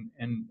enlightening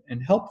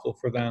and helpful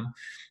for them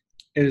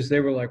is they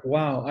were like,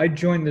 wow, I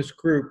joined this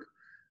group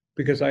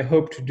because I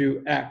hope to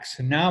do X.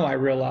 And now I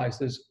realize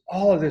there's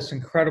all of this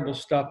incredible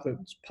stuff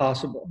that's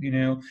possible, you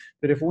know,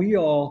 that if we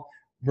all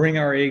bring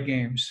our A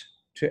games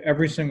to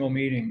every single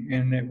meeting,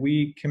 and that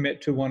we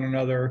commit to one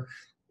another,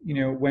 you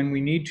know, when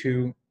we need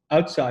to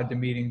outside the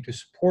meeting to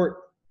support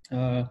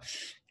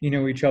you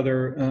know, each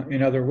other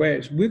in other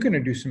ways, we're going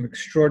to do some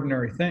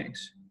extraordinary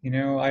things. You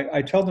know,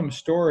 I tell them a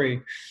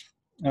story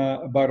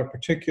about a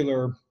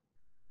particular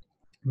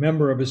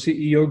member of a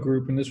CEO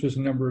group, and this was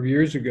a number of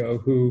years ago,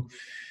 who,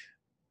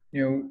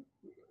 you know,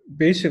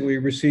 basically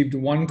received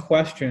one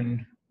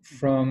question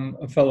from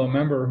a fellow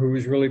member who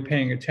was really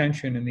paying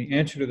attention, and the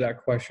answer to that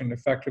question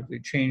effectively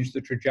changed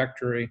the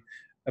trajectory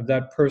of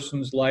that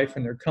person's life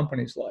and their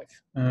company's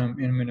life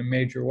in a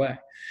major way.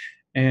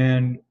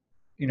 And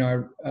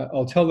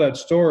I'll tell that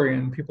story,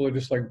 and people are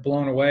just like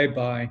blown away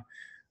by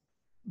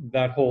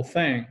that whole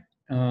thing.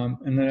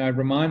 And then I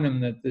remind them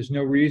that there's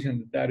no reason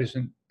that that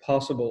isn't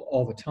possible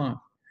all the time,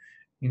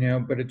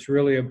 but it's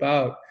really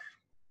about,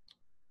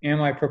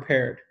 am I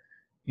prepared?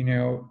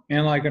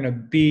 Am I going to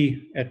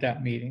be at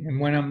that meeting? And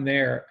when I'm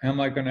there, am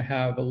I going to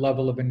have a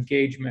level of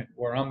engagement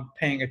where I'm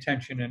paying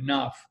attention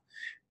enough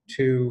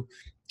to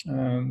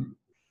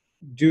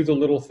do the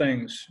little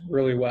things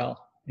really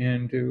well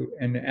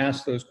and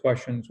ask those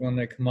questions when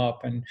they come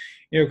up? And,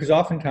 because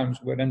oftentimes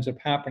what ends up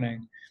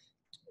happening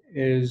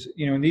is,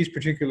 in these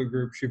particular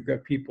groups, you've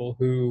got people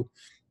who,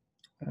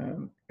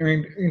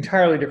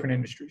 entirely different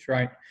industries,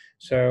 right?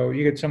 So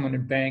you get someone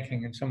in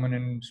banking and someone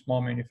in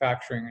small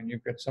manufacturing, and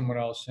you've got someone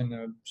else in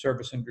the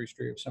service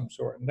industry of some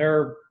sort, and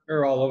they're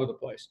all over the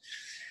place.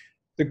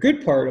 The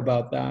good part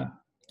about that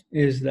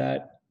is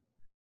that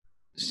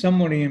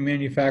somebody in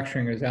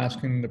manufacturing is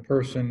asking the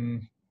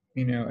person,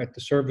 at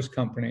the service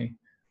company,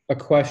 a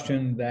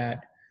question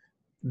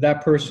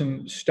that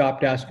person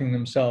stopped asking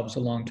themselves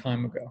a long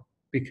time ago,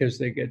 because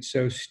they get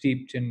so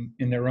steeped in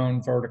their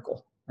own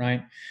vertical,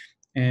 right?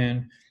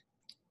 And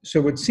so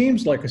what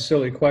seems like a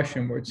silly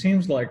question, where it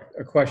seems like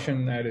a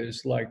question that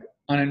is like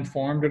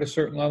uninformed at a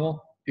certain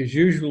level, is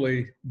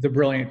usually the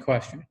brilliant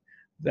question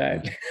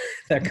that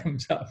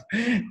comes up.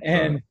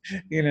 And,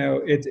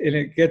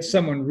 it gets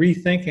someone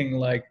rethinking,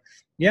 like,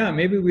 yeah,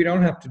 maybe we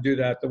don't have to do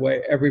that the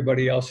way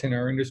everybody else in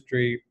our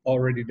industry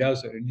already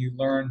does it. And you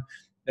learn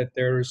that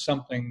there is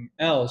something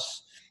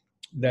else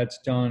that's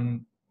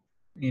done,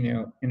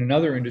 in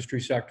another industry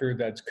sector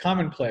that's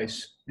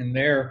commonplace in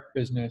their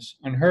business,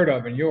 unheard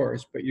of in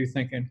yours, but you're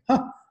thinking,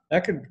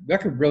 that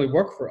could really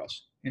work for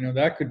us.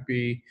 That could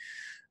be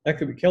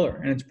killer.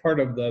 And it's part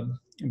of the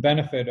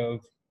benefit of,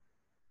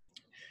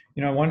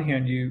 on one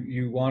hand,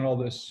 you want all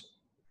this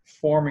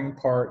forming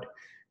part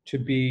to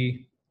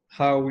be,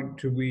 how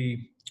do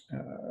we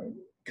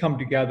come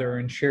together,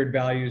 and shared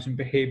values and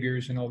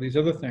behaviors and all these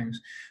other things.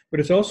 But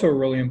it's also a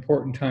really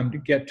important time to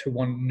get to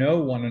know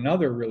one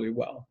another really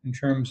well, in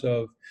terms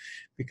of,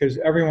 because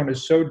everyone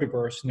is so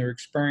diverse and their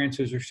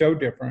experiences are so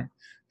different,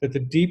 that the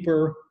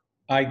deeper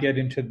I get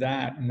into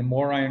that, and the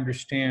more I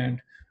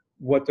understand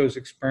what those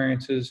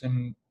experiences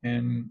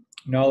and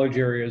knowledge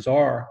areas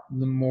are,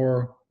 the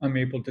more I'm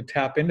able to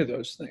tap into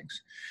those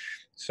things.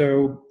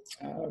 So,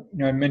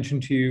 I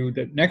mentioned to you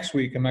that next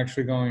week I'm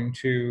actually going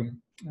to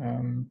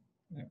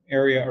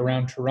area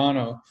around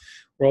Toronto,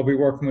 where I'll be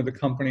working with a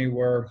company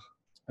where,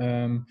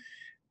 and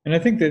I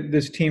think that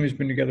this team has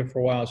been together for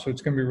a while, so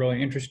it's going to be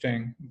really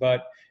interesting.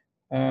 But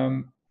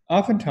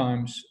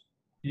oftentimes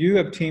you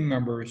have team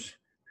members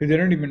who they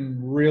don't even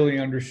really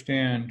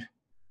understand.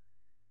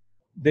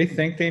 They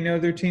think they know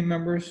their team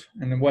members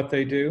and what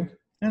they do,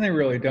 and they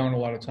really don't a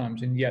lot of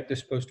times. And yet they're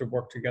supposed to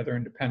work together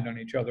and depend on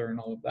each other and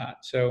all of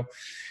that. So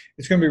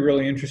it's going to be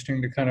really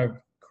interesting to kind of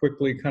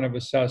quickly kind of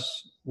assess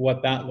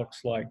what that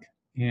looks like,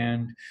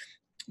 and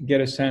get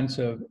a sense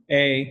of,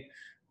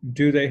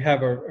 do they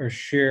have a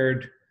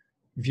shared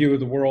view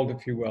of the world,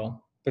 if you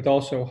will, but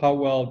also how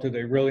well do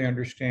they really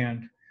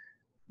understand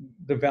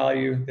the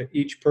value that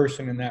each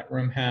person in that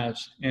room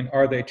has, and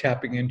are they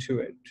tapping into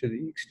it to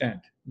the extent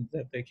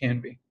that they can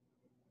be?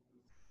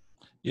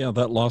 Yeah,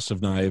 that loss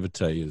of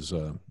naivete is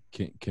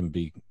can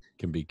be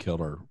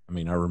killer. I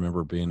mean, I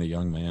remember being a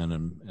young man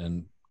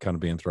and kind of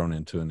being thrown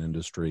into an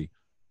industry,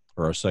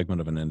 or a segment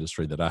of an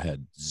industry, that I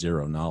had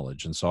zero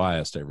knowledge. And so I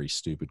asked every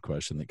stupid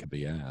question that could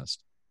be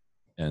asked,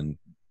 and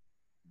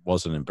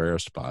wasn't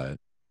embarrassed by it.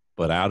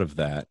 But out of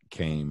that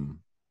came,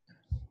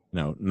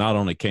 not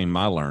only came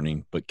my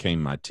learning, but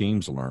came my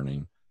team's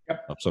learning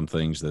of some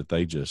things that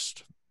they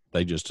just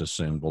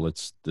assumed, well,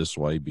 it's this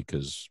way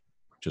because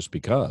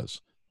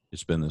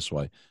it's been this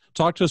way.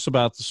 Talk to us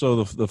about,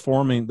 so the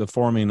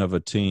forming of a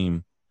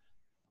team,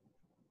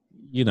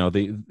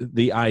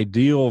 the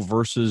ideal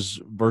versus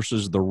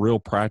the real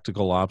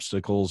practical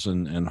obstacles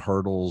and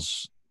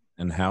hurdles,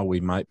 and how we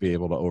might be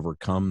able to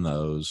overcome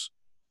those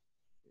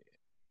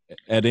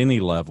at any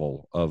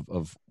level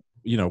of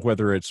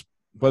whether it's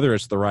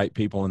the right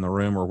people in the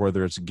room, or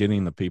whether it's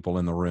getting the people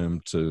in the room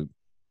to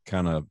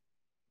kind of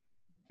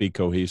be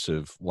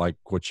cohesive, like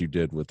what you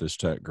did with this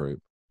tech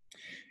group.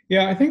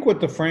 Yeah, I think what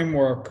the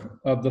framework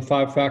of the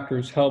 5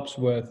 factors helps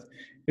with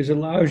is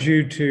allows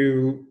you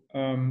to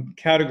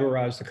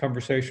categorize the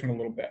conversation a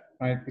little bit,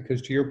 right?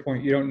 Because to your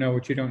point, you don't know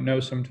what you don't know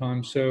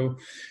sometimes. So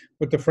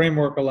what the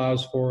framework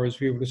allows for is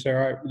be able to say, all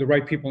right, the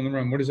right people in the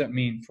room, what does that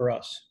mean for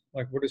us?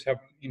 Like, what does have,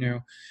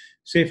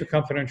 safe and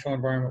confidential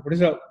environment? What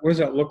does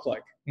that look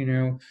like?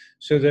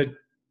 So that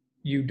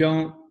you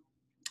don't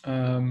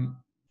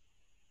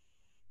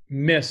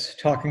miss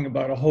talking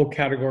about a whole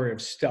category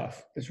of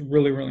stuff that's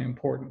really, really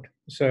important.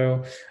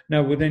 So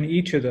now within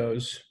each of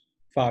those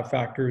 5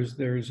 factors,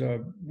 there's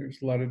a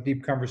lot of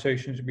deep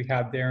conversations to be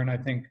had there. And I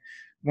think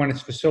when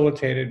it's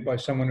facilitated by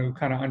someone who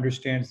kind of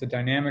understands the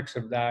dynamics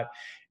of that,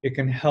 it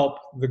can help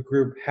the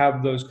group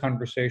have those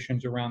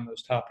conversations around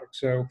those topics.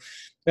 So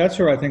that's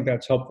where I think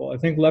that's helpful. I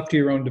think left to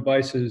your own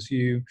devices,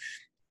 you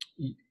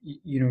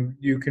know,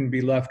 you can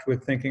be left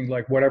with thinking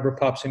like whatever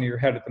pops into your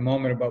head at the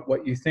moment about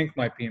what you think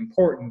might be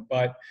important,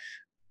 but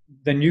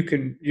then you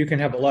can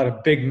have a lot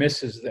of big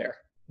misses there,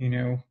 you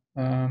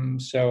know.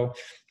 So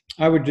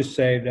I would just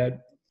say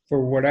that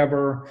for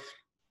whatever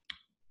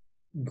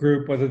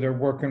group, whether they're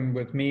working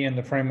with me and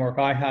the framework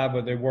I have,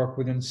 or they work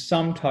within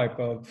some type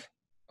of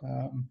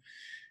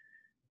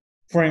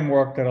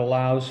framework that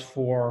allows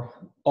for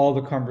all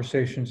the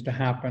conversations to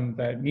happen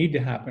that need to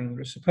happen,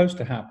 that are supposed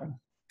to happen.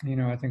 You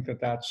know, I think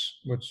that that's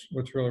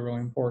what's really, really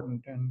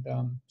important. And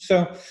so,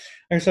 like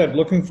I said,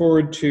 looking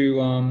forward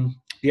to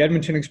the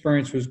Edmonton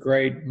experience was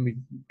great. We'll be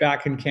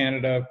back in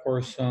Canada, of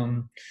course,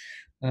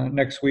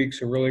 next week.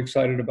 So really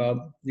excited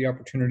about the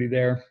opportunity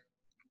there.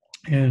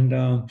 And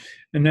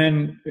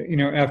then, you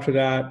know, after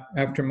that,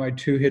 after my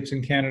 2 hits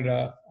in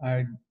Canada,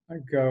 I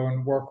go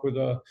and work with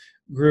a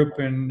group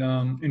in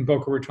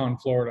Boca Raton,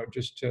 Florida,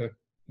 just to,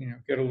 you know,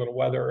 get a little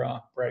weather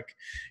break.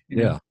 You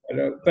know?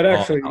 But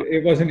actually,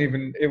 it wasn't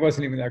even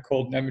that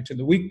cold in Edmonton.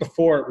 The week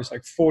before, it was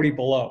like 40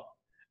 below.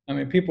 I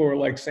mean, people were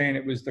like saying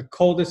it was the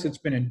coldest it's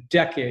been in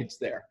decades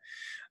there,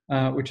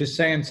 which is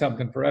saying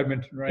something for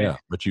Edmonton, right? Yeah,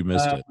 but you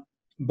missed it.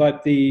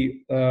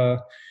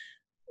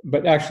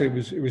 But actually,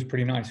 it was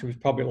pretty nice. It was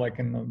probably like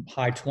in the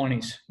high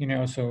 20s, you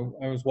know. So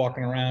I was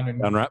walking around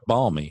and downright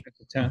balmy. It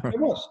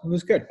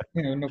was good,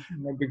 you know,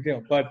 no big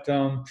deal. But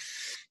well,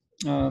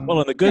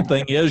 and the good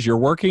thing is you're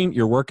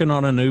working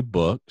on a new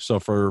book. So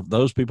for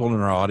those people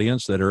in our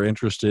audience that are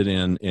interested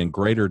in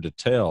greater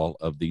detail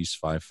of these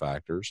 5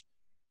 factors,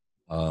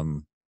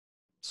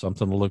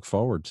 something to look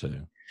forward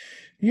to.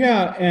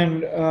 Yeah,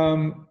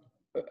 and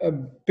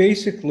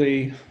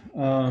basically,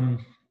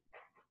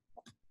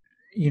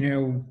 you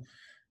know.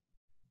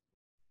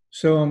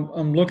 So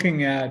I'm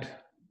looking at,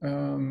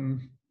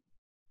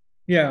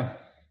 yeah.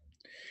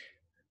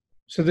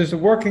 So there's a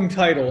working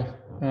title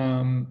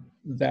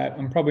that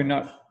I'm probably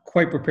not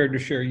quite prepared to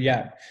share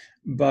yet,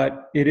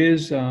 but it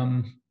is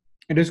going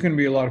to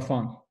be a lot of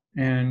fun,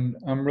 and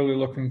I'm really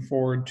looking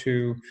forward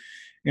to,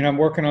 you know, I'm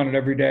working on it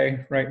every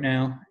day right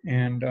now,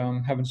 and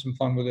having some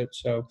fun with it.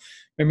 So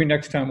maybe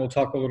next time we'll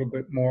talk a little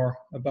bit more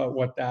about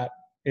what that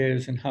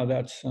is and how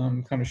that's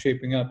kind of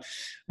shaping up.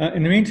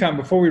 In the meantime,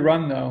 before we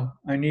run, though,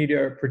 I need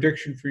a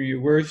prediction for you.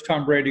 Where is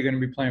Tom Brady going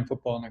to be playing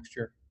football next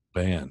year?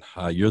 Man,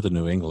 you're the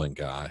New England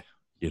guy.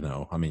 You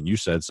know, I mean, you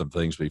said some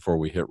things before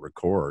we hit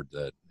record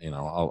that, you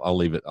know, I'll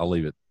leave it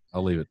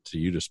to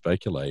you to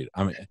speculate.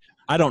 I mean,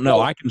 I don't know.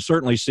 I can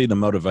certainly see the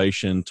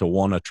motivation to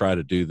want to try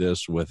to do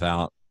this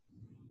without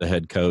the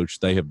head coach.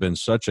 They have been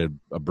such a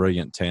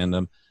brilliant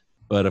tandem.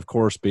 But, of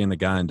course, being the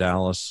guy in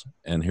Dallas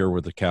and here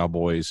with the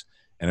Cowboys,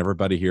 and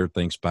everybody here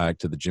thinks back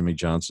to the Jimmy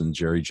Johnson,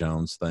 Jerry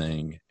Jones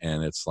thing.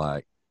 And it's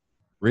like,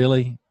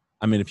 really?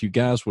 I mean, if you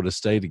guys would have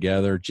stayed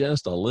together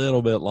just a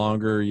little bit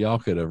longer, y'all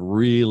could have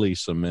really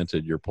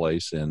cemented your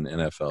place in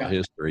NFL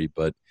history.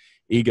 But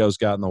ego's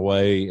got in the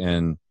way,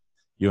 and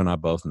you and I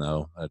both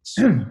know it's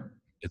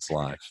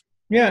life.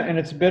 Yeah, and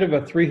it's a bit of a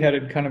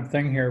 3-headed kind of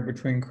thing here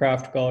between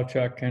Kraft,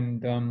 Belichick,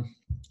 and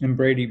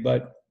Brady.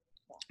 But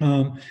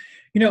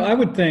you know, I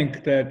would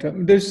think that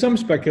there's some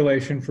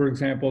speculation, for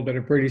example, that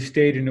if Brady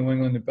stayed in New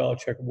England, that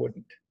Belichick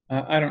wouldn't.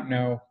 I don't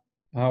know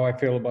how I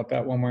feel about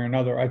that one way or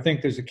another. I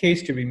think there's a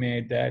case to be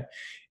made that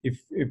if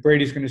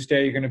Brady's going to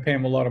stay, you're going to pay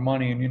him a lot of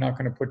money, and you're not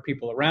going to put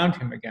people around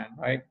him again,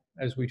 right?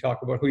 As we talk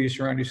about who you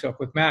surround yourself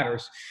with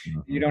matters.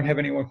 Mm-hmm. You don't have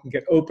anyone who can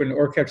get open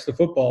or catch the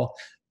football.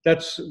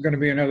 That's going to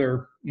be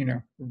another, you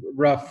know,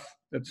 rough.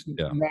 That's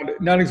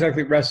not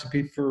exactly a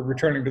recipe for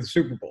returning to the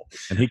Super Bowl.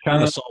 And he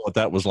kind of saw what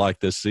that was like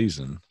this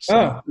season. So.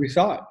 Oh, we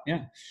saw it,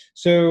 yeah.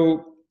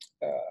 So,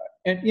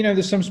 and, you know,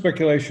 there's some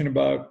speculation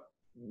about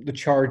the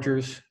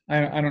Chargers.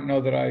 I don't know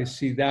that I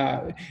see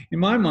that. In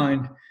my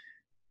mind,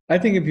 I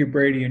think if you're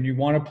Brady and you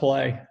want to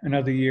play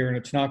another year and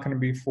it's not going to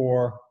be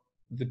for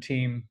the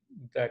team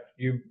that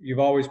you've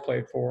always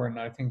played for, and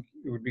I think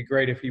it would be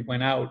great if he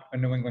went out a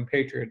New England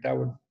Patriot. That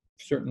would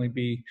certainly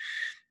be,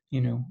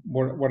 you know,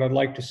 what I'd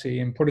like to see,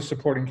 and put a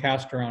supporting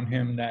cast around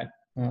him that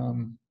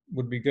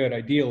would be good,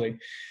 ideally.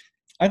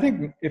 I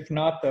think if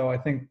not, though, I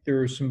think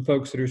there are some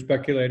folks that are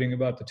speculating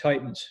about the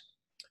Titans,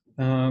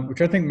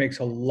 which I think makes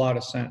a lot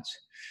of sense.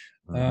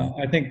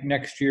 I think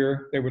next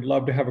year they would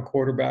love to have a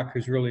quarterback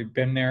who's really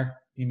been there,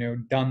 you know,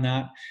 done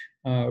that.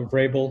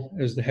 Vrabel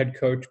as the head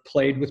coach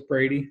played with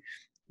Brady.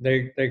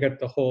 They got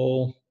the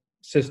whole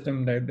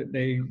system.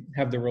 They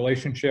have the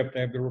relationship.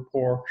 They have the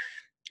rapport.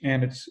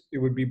 And it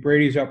would be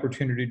Brady's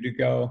opportunity to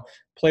go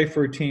play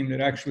for a team that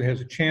actually has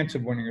a chance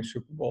of winning a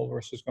Super Bowl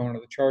versus going to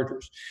the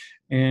Chargers,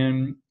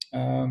 and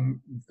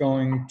and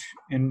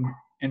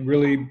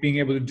really being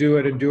able to do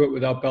it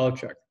without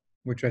Belichick,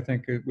 which I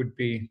think it would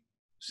be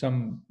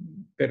some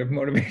bit of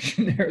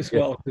motivation there as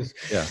well.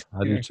 Yeah,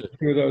 I do too.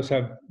 Two of those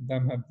have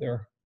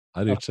their.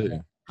 I do too.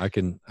 I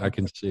can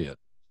see it.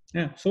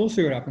 Yeah, so we'll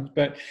see what happens.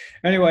 But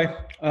anyway.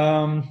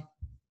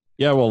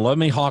 Yeah, well, let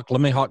me hawk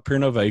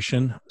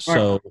Peernovation.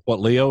 So right. what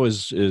Leo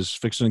is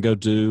fixing to go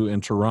do in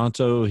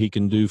Toronto, he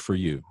can do for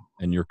you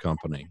and your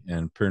company.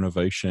 And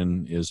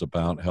Peernovation is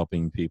about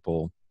helping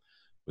people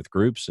with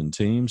groups and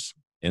teams,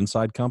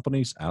 inside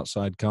companies,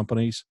 outside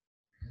companies.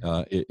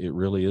 It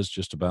really is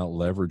just about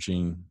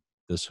leveraging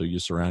this "who you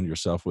surround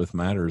yourself with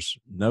matters"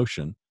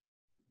 notion.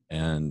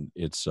 And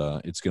it's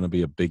going to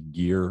be a big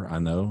year, I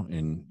know,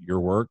 in your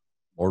work,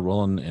 Lord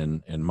willing,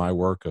 and my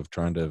work of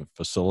trying to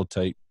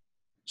facilitate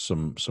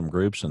some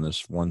groups in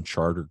this one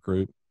charter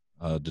group.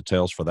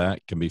 Details for that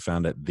can be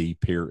found at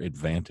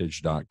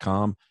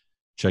thepeeradvantage.com.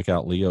 Check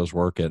out Leo's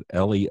work at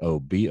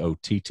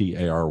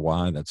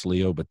LeoBottary. That's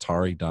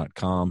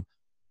leobottary.com.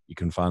 You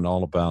can find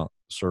all about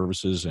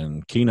services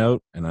and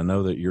Keynote. And I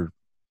know that you're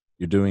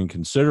doing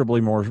considerably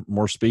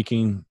more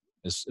speaking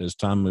as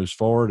time moves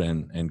forward,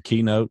 and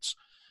keynotes.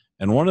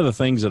 And one of the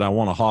things that I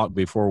want to hawk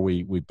before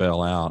we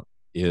bail out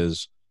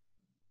is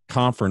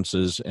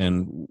conferences.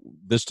 And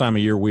this time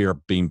of year, we are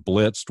being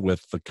blitzed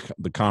with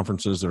the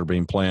conferences that are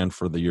being planned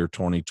for the year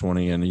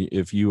 2020. And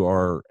if you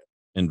are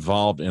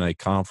involved in a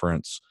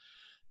conference,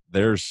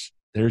 there's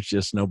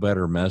just no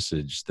better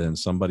message than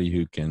somebody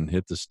who can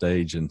hit the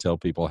stage and tell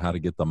people how to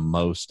get the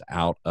most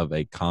out of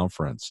a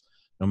conference,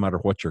 no matter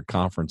what your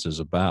conference is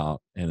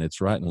about. And it's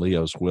right in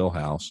Leo's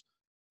wheelhouse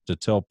to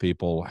tell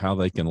people how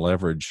they can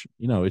leverage,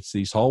 it's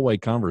these hallway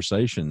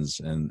conversations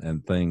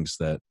and things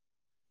that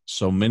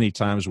so many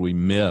times we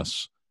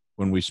miss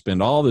when we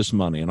spend all this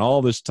money and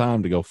all this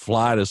time to go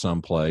fly to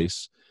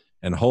someplace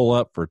and hole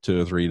up for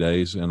 2 or 3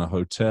 days in a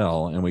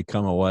hotel, and we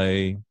come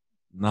away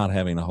not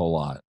having a whole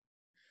lot.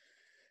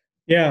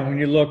 Yeah, when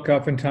you look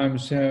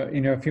oftentimes,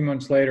 a few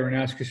months later and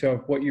ask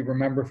yourself what you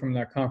remember from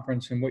that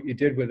conference and what you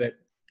did with it,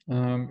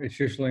 it's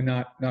usually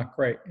not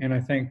great. And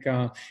I think,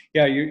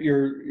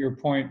 your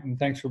point, and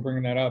thanks for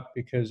bringing that up,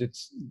 because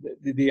it's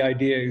the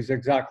idea is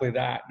exactly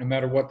that. No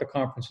matter what the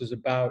conference is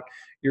about,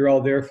 you're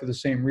all there for the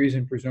same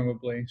reason,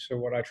 presumably. So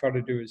what I try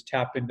to do is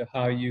tap into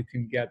how you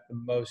can get the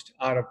most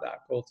out of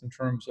that, both in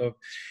terms of,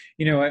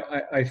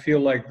 I feel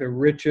like the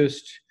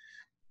richest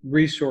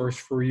resource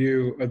for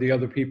you are the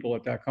other people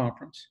at that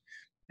conference.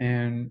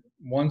 And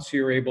once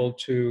you're able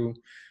to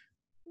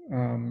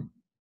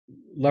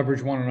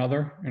leverage one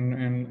another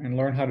and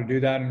learn how to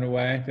do that in a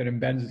way that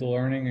embeds the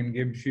learning and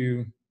gives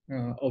you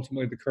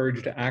ultimately the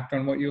courage to act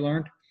on what you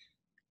learned,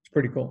 it's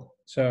pretty cool.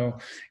 So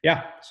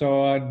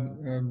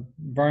I'd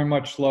very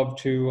much love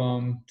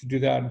to do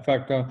that. In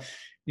fact, as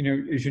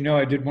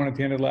I did one at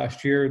the end of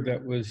last year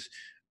that was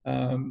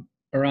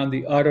around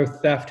the auto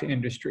theft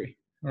industry.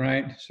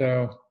 Right.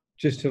 So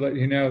just to let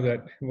you know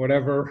that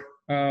whatever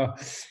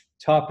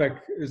topic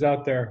is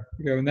out there,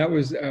 and that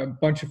was a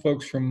bunch of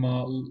folks from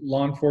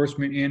law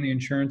enforcement and the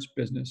insurance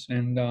business,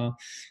 and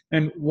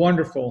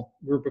wonderful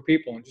group of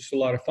people and just a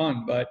lot of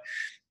fun. But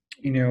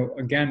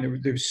again,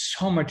 there's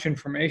so much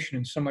information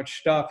and so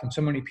much stuff and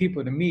so many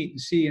people to meet and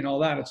see and all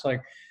that. It's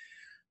like,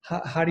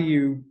 how do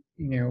you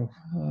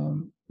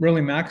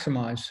really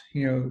maximize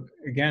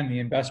again the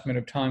investment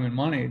of time and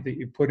money that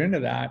you put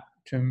into that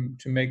to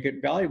make it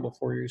valuable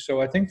for you?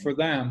 So I think for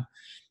them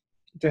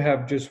to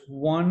have just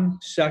one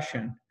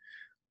session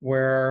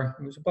where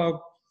it was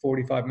about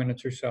 45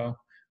 minutes or so,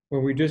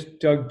 where we just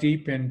dug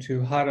deep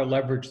into how to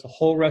leverage the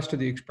whole rest of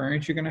the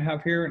experience you're going to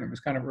have here, and it was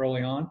kind of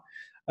early on,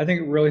 I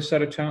think it really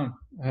set a tone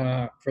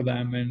for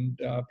them, and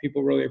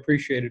people really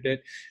appreciated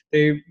it.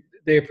 They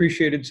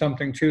appreciated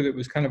something too that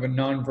was kind of a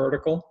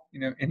non-vertical,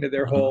 into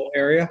their whole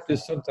area,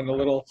 just something a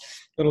little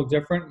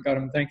different, got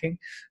them thinking.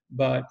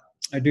 But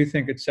I do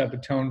think it set the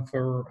tone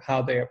for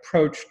how they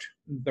approached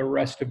the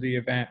rest of the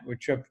event,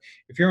 which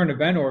if you're an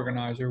event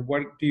organizer,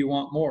 what do you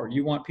want more?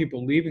 You want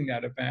people leaving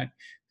that event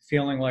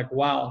feeling like,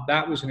 wow,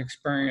 that was an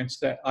experience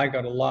that I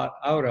got a lot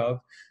out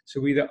of.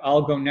 So either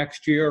I'll go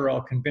next year or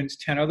I'll convince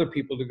 10 other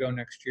people to go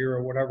next year,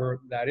 or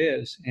whatever that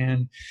is.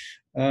 And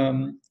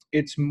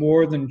it's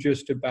more than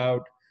just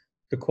about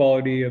the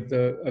quality of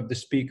the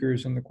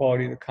speakers and the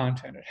quality of the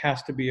content. It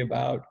has to be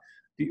about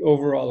the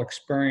overall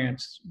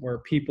experience where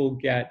people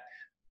get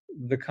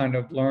the kind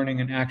of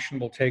learning and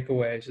actionable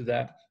takeaways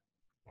that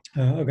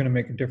are going to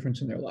make a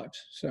difference in their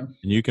lives. So, and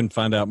you can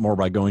find out more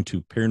by going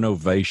to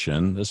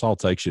Peernovation. This all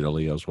takes you to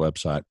Leo's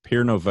website,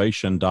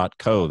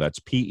 peernovation.co. That's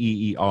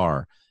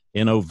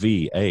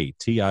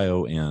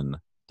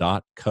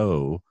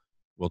peernovation.co.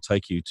 Will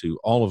take you to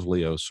all of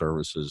Leo's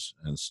services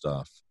and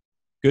stuff.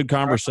 Good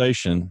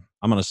conversation.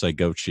 I'm going to say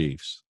go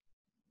Chiefs.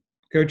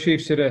 Go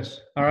Chiefs it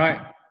is. All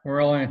right.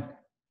 We're all in.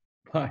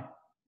 Bye.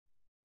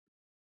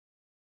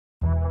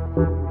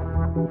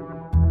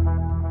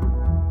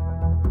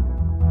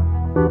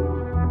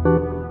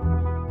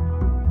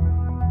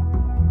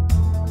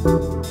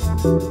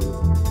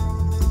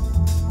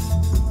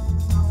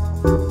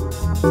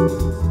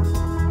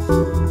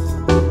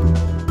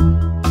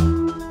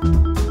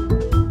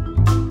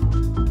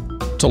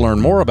 To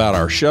learn more about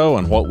our show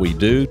and what we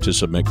do, to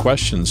submit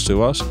questions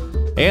to us,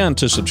 and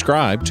to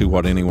subscribe to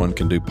What Anyone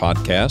Can Do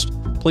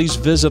podcast, please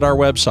visit our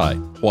website,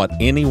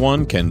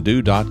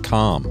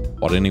 whatanyonecando.com.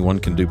 What Anyone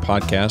Can Do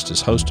podcast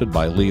is hosted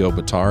by Leo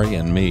Batari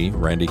and me,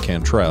 Randy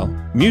Cantrell.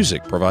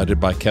 Music provided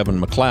by Kevin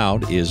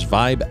MacLeod is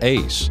Vibe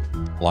Ace,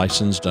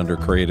 licensed under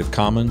Creative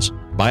Commons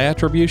by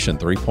Attribution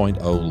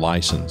 3.0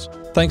 license.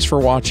 Thanks for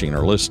watching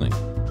or listening.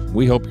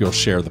 We hope you'll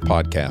share the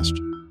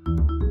podcast.